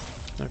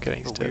 No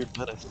kidding, he's a dead. weird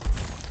menace.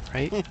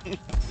 Right?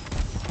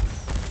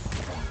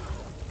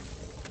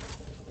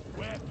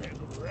 weapon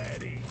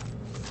ready.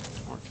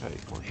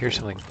 Morkite. Here's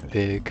something Morkite.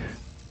 big.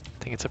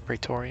 I think it's a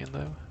Praetorian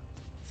though.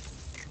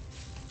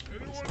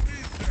 Anyone needs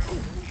help?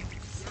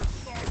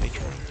 There's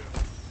Nitro.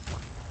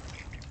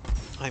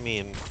 I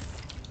mean...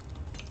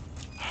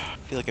 I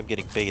feel like I'm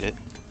getting baited.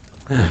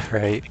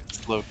 Right.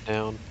 Slowed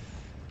down.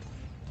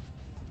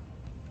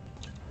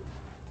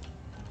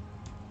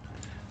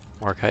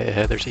 Morkai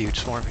ahead, there's a huge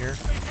swarm here.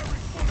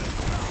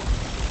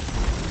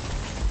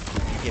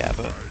 Yeah,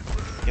 but...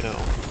 You know...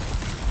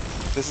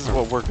 This is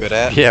what we're good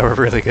at. Yeah, we're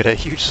really good at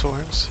huge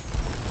swarms.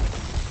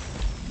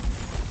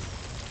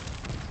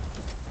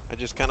 I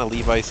just kind of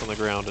leave ice on the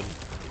ground and...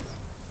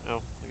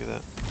 Oh, look at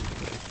that.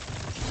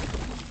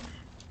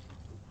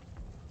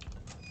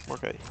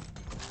 Okay.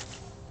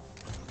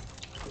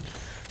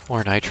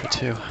 More nitro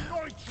too.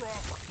 Nitro!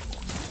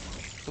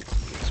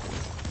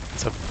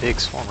 It's a big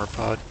swarmer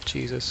pod.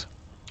 Jesus.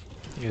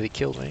 You nearly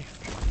killed me.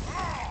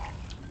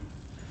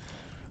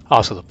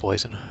 Also the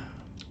poison.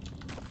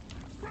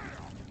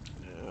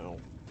 No,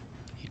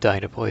 You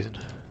dying to poison.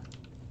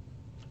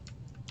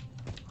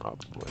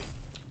 probably.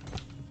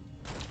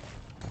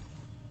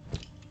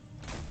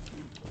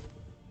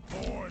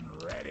 Born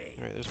ready.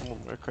 Alright, there's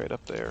one more crate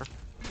up there.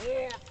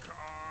 More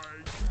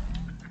kind.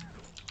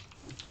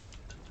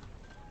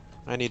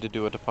 I need to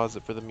do a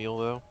deposit for the meal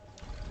though.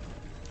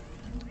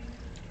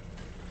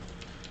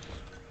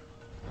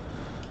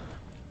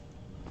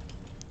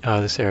 Oh,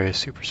 this area is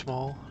super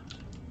small.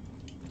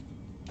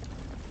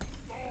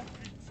 Donkey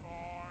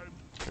time.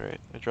 Alright,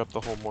 I dropped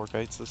the whole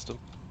Morkite system.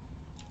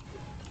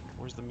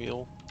 Where's the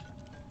mule?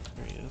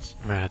 There he is.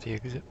 I'm right at the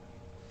exit.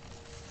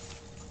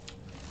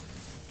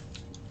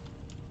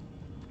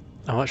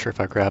 I'm not sure if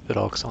I grabbed it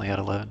all because I only had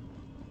 11.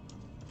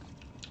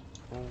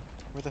 Oh,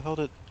 where the hell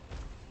did...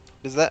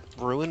 Does that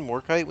ruin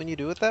Morkite when you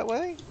do it that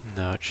way?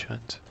 No, it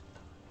shouldn't.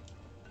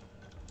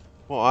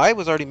 Well, I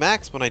was already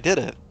maxed when I did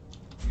it.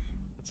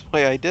 That's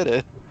why I did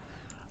it.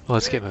 Well,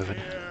 let's get moving.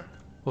 Here.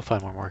 We'll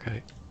find more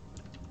Morkite.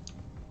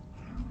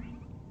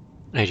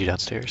 I need you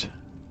downstairs.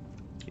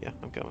 Yeah,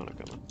 I'm coming, I'm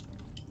coming.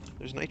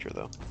 There's Nitro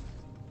though.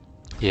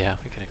 Yeah,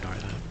 we can ignore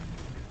that.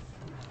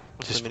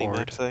 What's Just the mini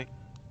map forward. say?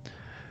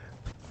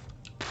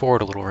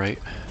 Forward a little right.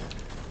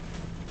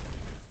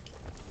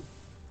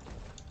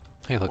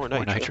 Hey, look, More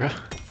more nitro.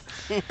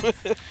 nitro.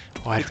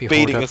 Why It's did we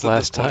baiting hold us up at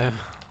last this point. time?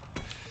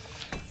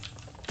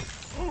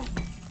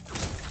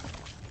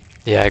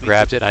 Yeah, I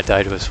grabbed it and I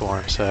died to a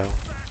swarm, so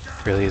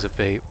really is a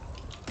bait.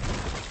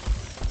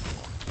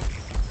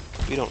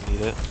 We don't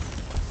need it.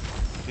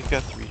 We've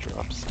got 3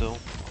 drops still.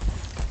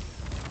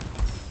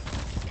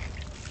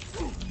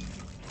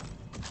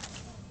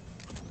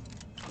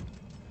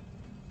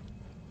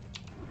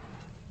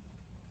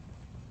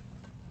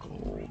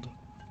 Gold.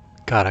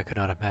 God, I could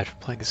not imagine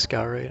playing a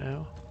scout right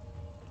now.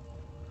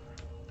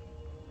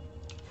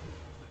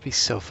 It'd be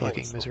so fucking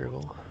it's-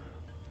 miserable.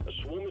 A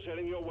swarm is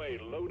heading your way.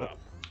 Load up.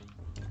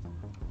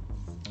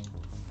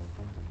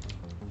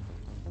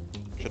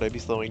 Should I be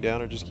slowing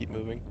down or just keep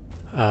moving?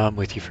 I'm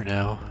with you for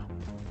now.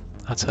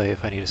 I'll tell you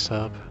if I need to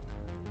stop.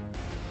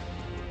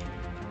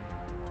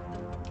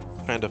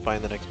 Trying to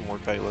find the next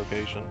Morkite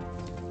location.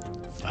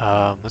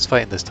 Let's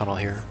fight in this tunnel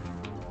here.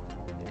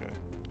 Okay.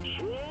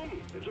 Swarm!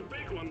 It's a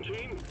big one,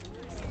 team.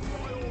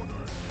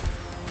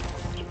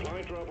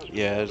 Supply drop has been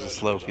Yeah, there's a ordered.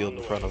 slow It's field on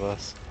in the front way. of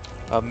us.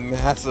 A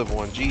massive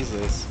one,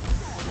 Jesus.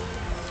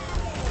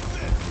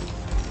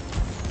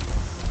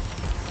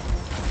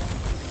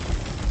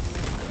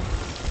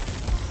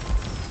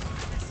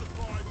 Supply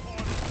pod here.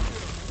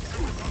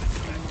 Everybody get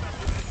friendly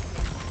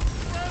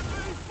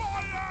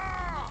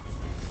fire!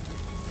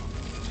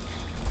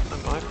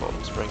 Not my fault,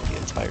 I'm spraying the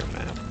entire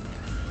map.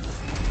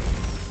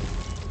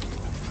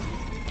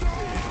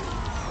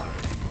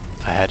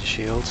 I had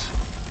shields.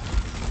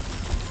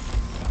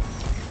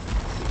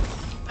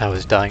 I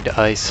was dying to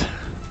ice.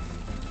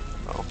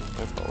 Oh,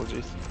 my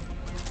apologies.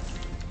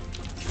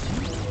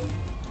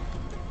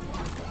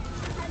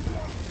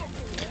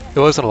 It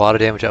wasn't a lot of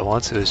damage at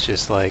once, it was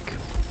just like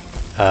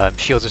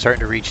shields are starting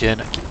to reach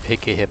in, I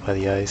get hit by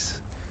the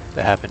ice.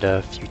 That happened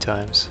a few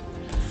times.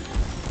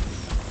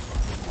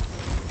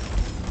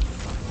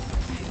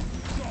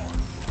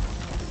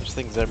 There's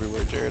things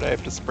everywhere, Jared. I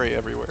have to spray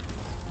everywhere.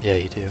 Yeah,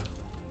 you do.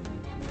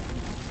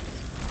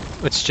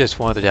 It's just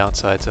one of the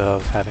downsides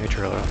of having a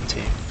driller on the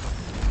team.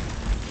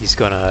 He's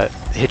gonna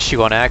hit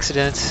you on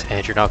accident,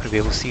 and you're not gonna be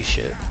able to see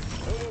shit.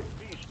 Total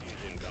beasties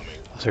incoming.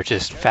 Those are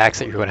just facts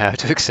that you're gonna have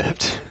to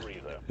accept.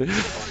 Breather.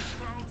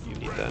 You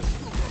need that.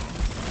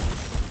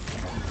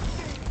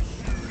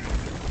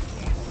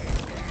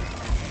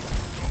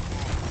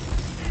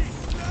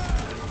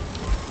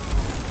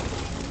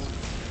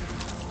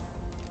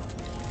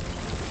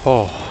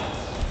 Oh,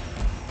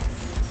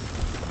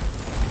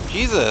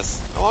 Jesus!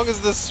 How long is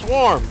this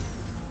swarm?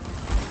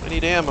 I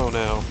need ammo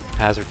now.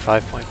 hazard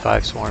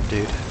 5.5 swarm,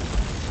 dude.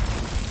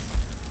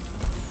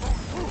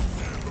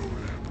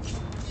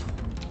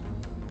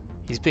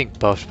 He's being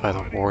buffed by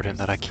the warden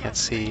that I can't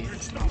see.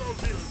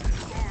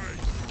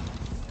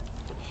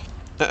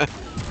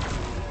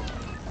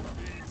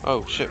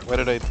 Oh shit, why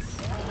did I...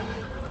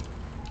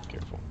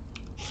 Careful.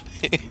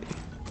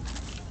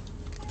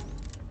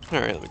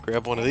 Alright, let me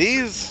grab one of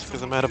these,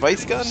 because I'm out of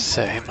ice gun.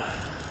 Same. I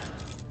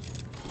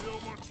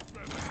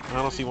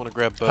honestly want to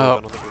grab bow, Oh.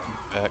 I don't think we'll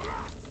keep back.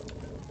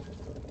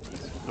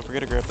 Don't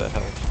forget to grab that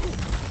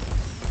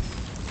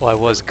health. Well, I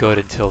was good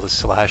until the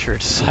slasher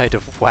decided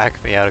to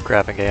whack me out of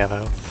grabbing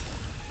ammo.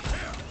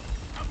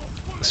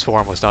 The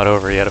swarm was not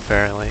over yet,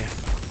 apparently.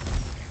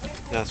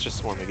 No, it's just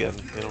swarm again.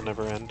 It'll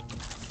never end.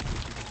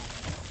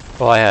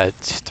 Well, I had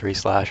 3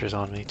 slashers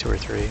on me, 2 or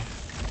 3.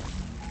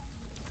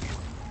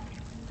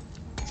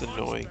 It's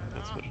annoying,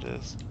 that's what it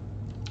is.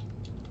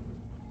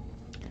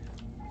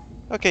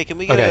 Okay, can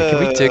we get Okay, can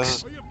we dig?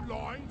 Are you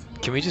blind?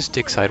 Can we just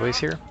dig sideways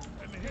here?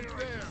 And hit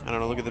there. I don't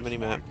know, look at the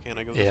mini-map. Can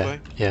I go this Yeah, way?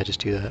 yeah, just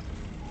do that.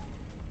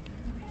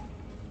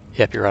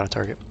 Yep, you're right on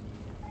target.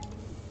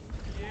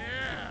 Yeah.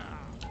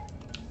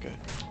 Okay.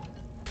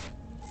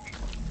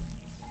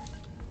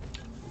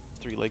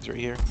 3 legs right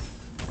here.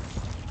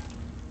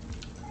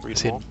 Read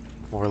See them all.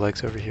 more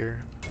legs over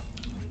here.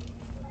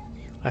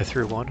 I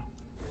threw one.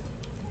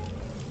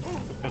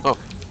 Oh,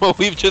 well,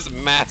 we've just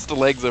massed the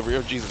legs over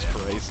here. Jesus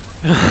Christ.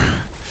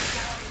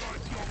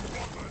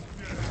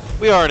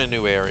 We are in a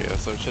new area,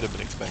 so it should have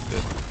been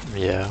expected.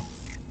 Yeah.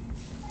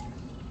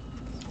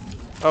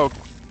 Oh,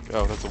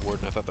 that's a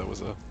warden. I thought that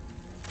was a...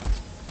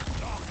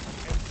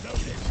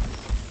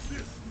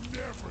 This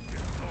never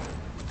gets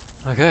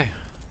old. Okay.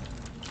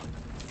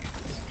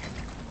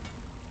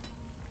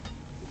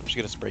 I'm just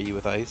gonna spray you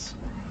with ice.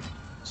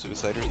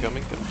 Suiciders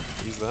coming. Can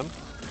use them.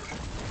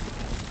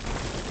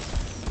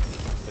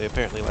 They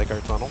apparently like our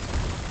tunnel.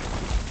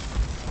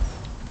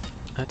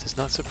 That does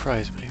not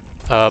surprise me.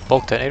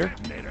 Bulk detonator.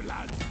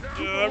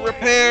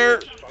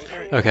 Repair!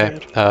 Okay.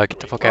 Get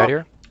the fuck out of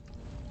here.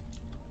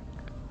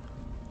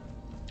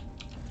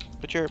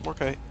 Put your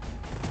Morkite.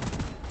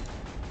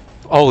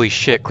 Holy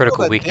shit!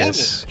 Critical Oh, that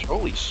weakness. damage.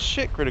 Holy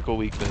shit, critical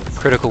weakness.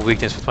 Critical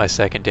weakness with my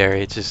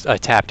secondary. It just I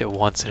tapped it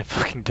once and it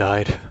fucking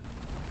died.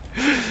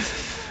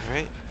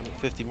 Alright,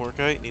 50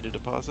 Morkite. Need a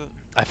deposit.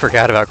 I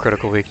forgot about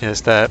critical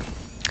weakness. That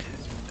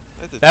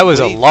did was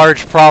a way-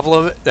 large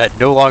problem that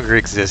no longer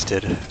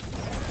existed.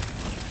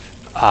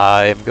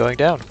 I am going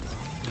down.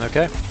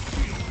 Okay.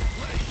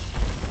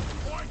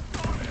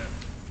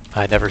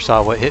 I never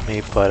saw what hit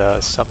me,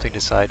 but something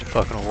decided to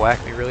fucking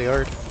whack me really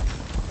hard.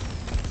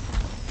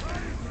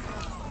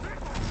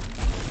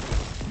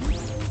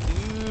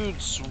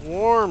 Dude,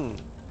 swarm!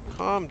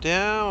 Calm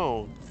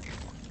down.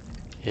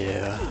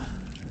 Yeah.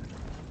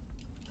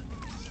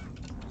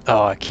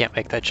 Oh, I can't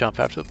make that jump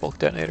after the bulk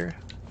detonator.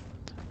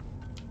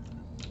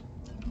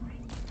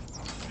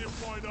 Get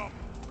point up.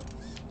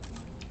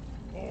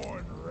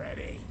 Born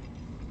ready.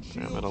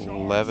 I'm at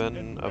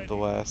 11 of the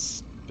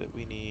last bit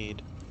we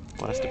need.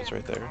 Last of it's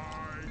right there.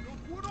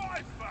 Look what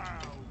I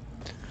found.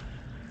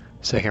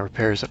 Second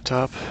repairs up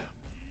top.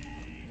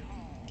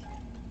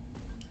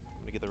 I'm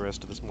gonna get the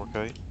rest of this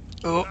Morkite.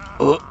 Oh,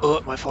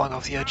 am I falling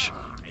off the edge?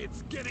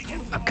 It's getting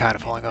I'm kind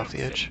of falling off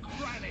the edge.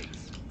 grannies.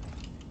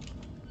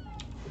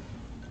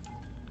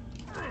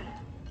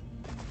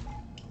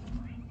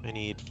 I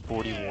need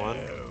 41.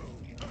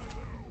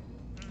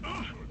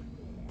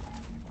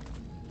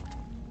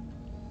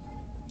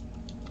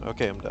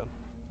 Okay, I'm done.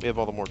 We have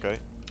all the Morkite.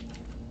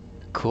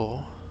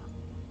 Cool.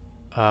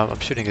 I'm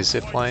shooting a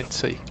zip line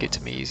so you can get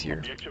to me easier.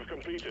 Objective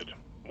completed.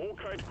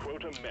 Morkite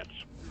quota met.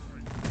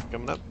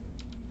 Coming up.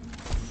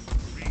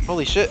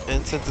 Holy shit,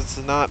 and since it's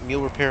not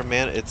meal repair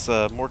man, it's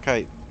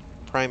Morkite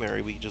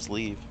primary, we can just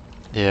leave.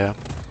 Yeah,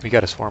 we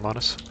got a swarm on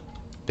us.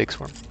 Big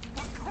swarm.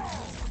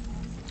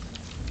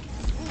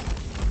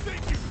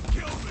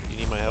 You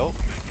need my help?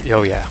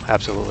 Oh yeah,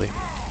 absolutely.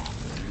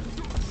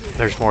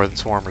 There's more than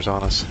swarmers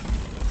on us.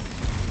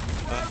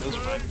 Those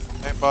are mine.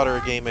 I bought her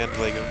a game and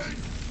Legos.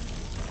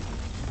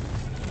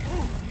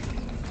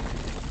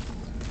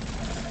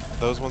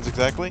 Those ones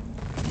exactly?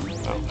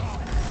 Oh.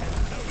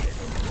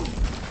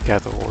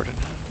 Got the warden.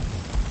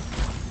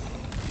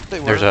 They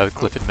There's were. a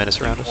Glyphid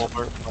Menace around us.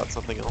 Walmart bought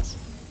something else.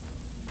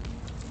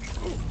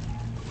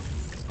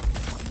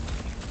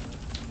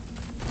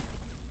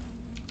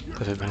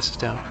 Glyphid Menace is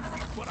down.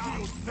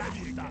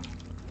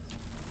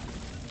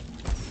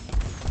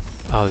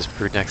 Oh, this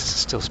Brood Nexus is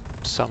still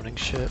summoning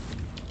shit.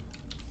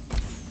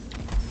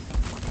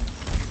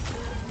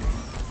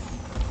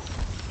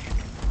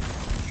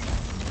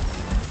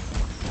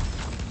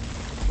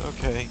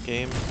 Okay,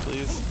 game,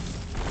 please.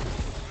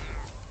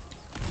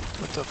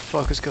 What the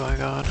fuck is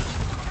going on?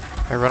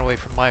 I run away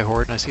from my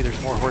horde and I see there's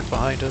more hordes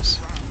behind us.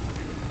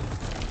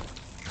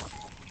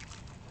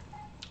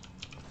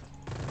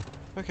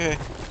 Okay.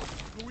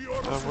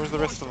 Where's the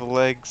rest of the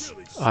legs?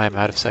 I'm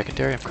out of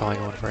secondary. I'm calling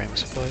on for aim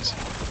supplies.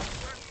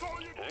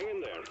 Hang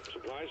in there.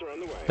 Supplies are on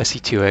the way. I see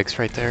 2 eggs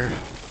right there.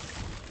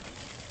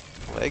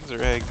 Legs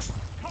or eggs?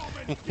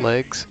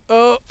 Legs.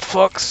 Oh,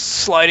 fuck.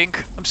 Sliding.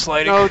 I'm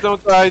sliding. No,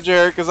 don't die,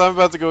 Jared, because I'm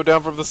about to go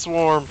down from the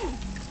swarm.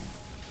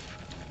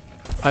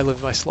 I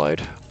live my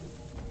slide.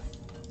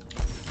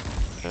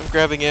 I'm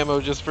grabbing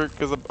ammo just for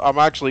because I'm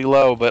actually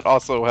low, but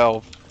also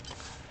health.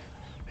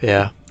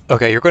 Yeah.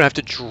 Okay, you're gonna have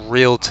to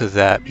drill to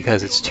that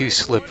because it's too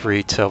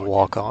slippery to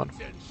walk on.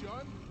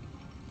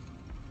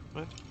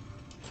 What?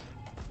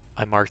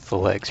 I marked the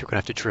legs. You're gonna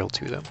have to drill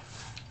to them.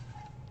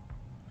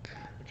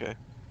 Okay.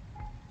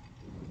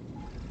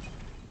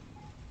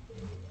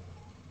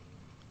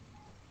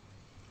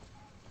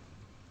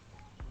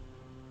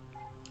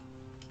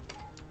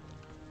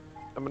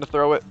 I'm gonna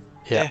throw it.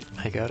 Yeah,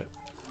 I got it.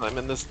 I'm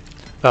in this.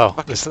 Oh,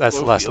 Fucking that's the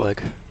slow last field.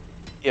 leg.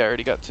 Yeah, I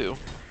already got 2.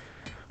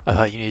 I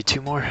thought you needed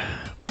 2 more. No,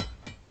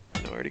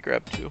 I already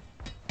grabbed 2.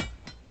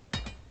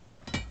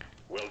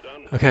 Well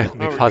done. Okay, let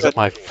me Oh, we deposit got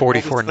my all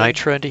 44 this thing.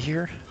 nitra into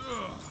here.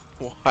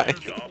 Why?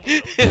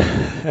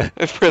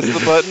 I press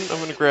the button, I'm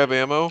gonna grab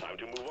ammo, Time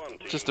to move on,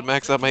 team. just to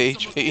max out my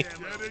HP.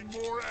 Getting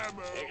more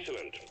ammo.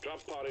 Excellent.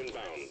 Drop pod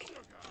inbound.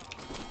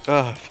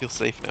 I feel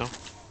safe now.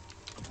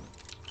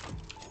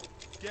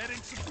 Getting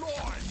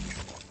supplies.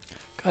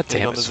 God Getting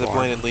damn on it, the zip line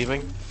Swarm. and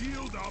leaving.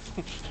 Shield up.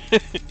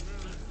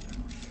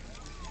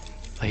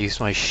 I used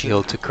my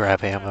shield to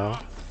grab ammo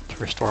to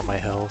restore my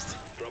health.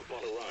 Drop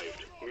pod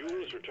arrived.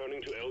 Mule is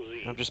returning to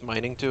LZ. I'm just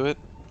mining to it.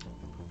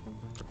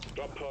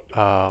 Drop pod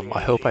departing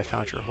I hope I LZ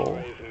found in your hole.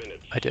 5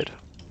 minutes. I did.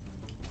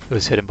 It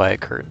was hidden by a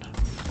curtain.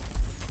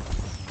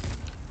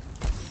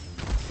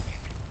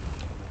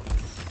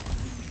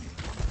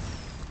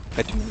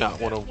 I do not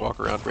want to walk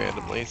around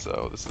randomly,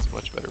 so this is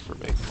much better for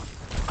me.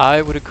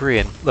 I would agree,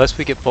 unless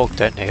we get bulk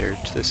detonators,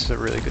 this is a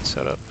really good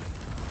setup.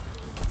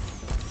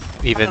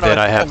 Even don't know, then,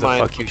 I think have the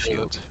mine fuck you would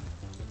shield.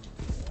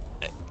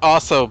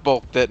 Also,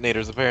 bulk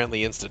detonators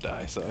apparently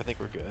insta-die, so I think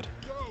we're good.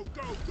 Go,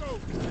 go, go.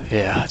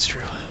 Yeah, that's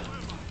true.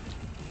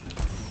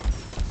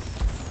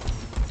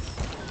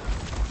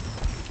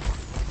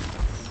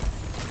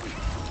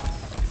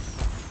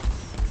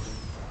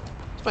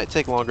 This might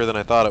take longer than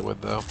I thought it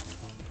would, though.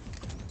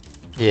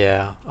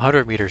 Yeah,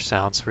 100 meters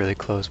sounds really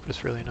close, but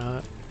it's really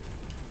not.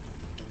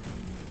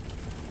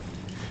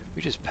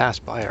 We just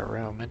passed by our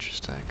room,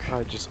 interesting.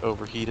 I just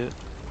overheated.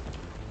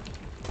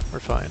 We're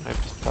fine. I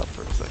just stopped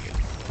for a second.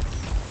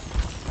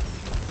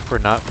 If we're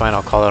not fine,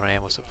 I'll call out an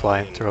ammo supply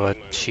and throw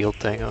a shield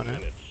thing on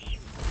it.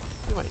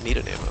 We might need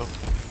an ammo.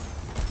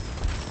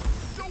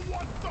 You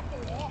want some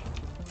more?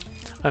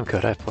 I'm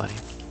good, I have plenty.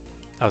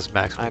 I was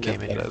max when I I'm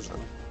came in here.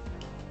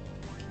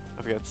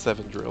 I've got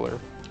 7 driller.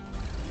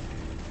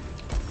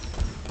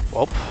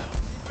 Well,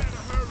 Better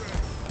hurry.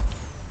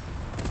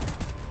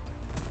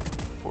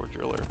 4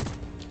 driller.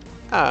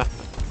 Ah,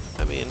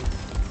 I mean,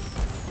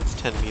 it's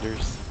 10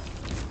 meters.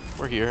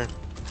 We're here.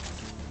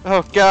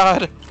 Oh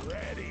god!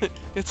 Ready.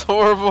 It's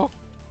horrible!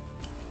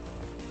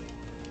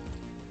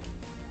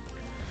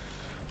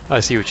 I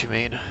see what you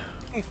mean.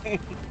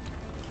 Can't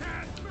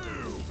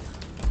move.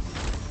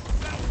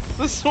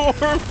 The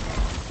swarm!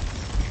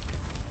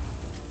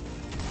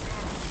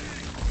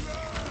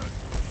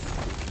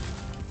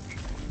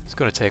 It's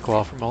gonna take a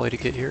while for Molly to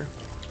get here.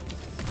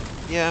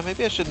 Yeah,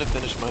 maybe I shouldn't have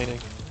finished mining.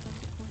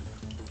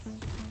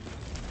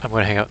 I'm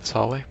gonna hang out in this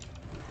hallway.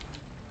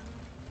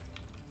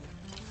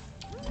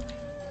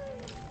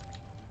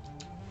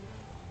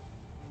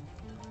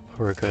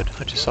 We're good.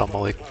 I just saw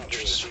Molly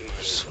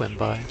swim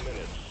by.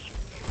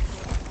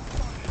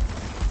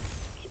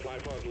 Supply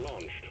pod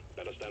launched.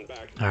 Better stand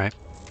back. Alright,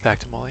 back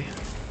to Molly.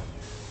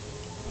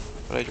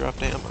 But I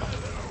dropped ammo.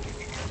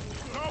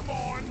 Come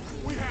on.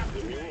 We have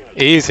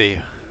to.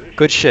 Easy.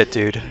 Good shit,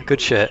 dude. Good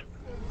shit.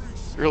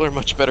 Driller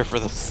much better for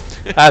this.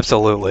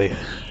 Absolutely.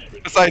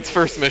 Besides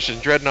first mission,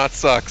 Dreadnought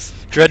sucks.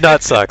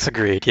 Dreadnought sucks,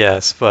 agreed,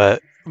 yes,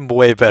 but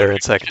way better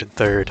in second and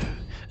third.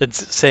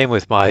 It's same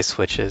with my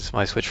switches.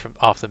 My switch from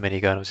off the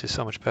minigun was just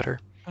so much better.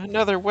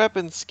 Another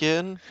weapon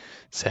skin.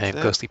 Same,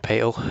 That- Ghostly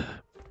Pale.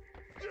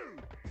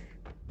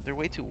 They're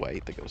way too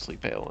white, the Ghostly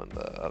Pale and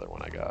the other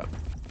one I got.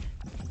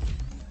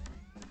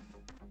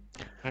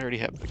 I already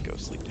have the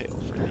Ghostly Pale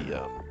for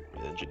the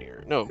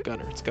engineer. No,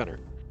 Gunner. It's Gunner.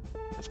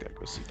 That's got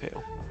Ghostly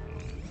Pale.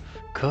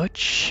 Good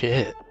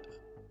shit.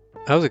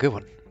 That was a good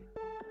one.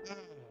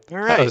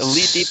 Alright, was-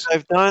 Elite Deep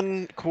Dive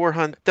done, Core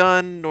Hunt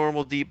done,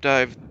 Normal Deep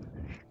Dive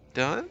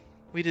done?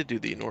 We did do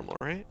the normal,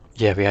 right?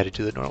 Yeah, we had to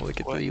do the normal to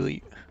get What? the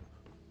elite.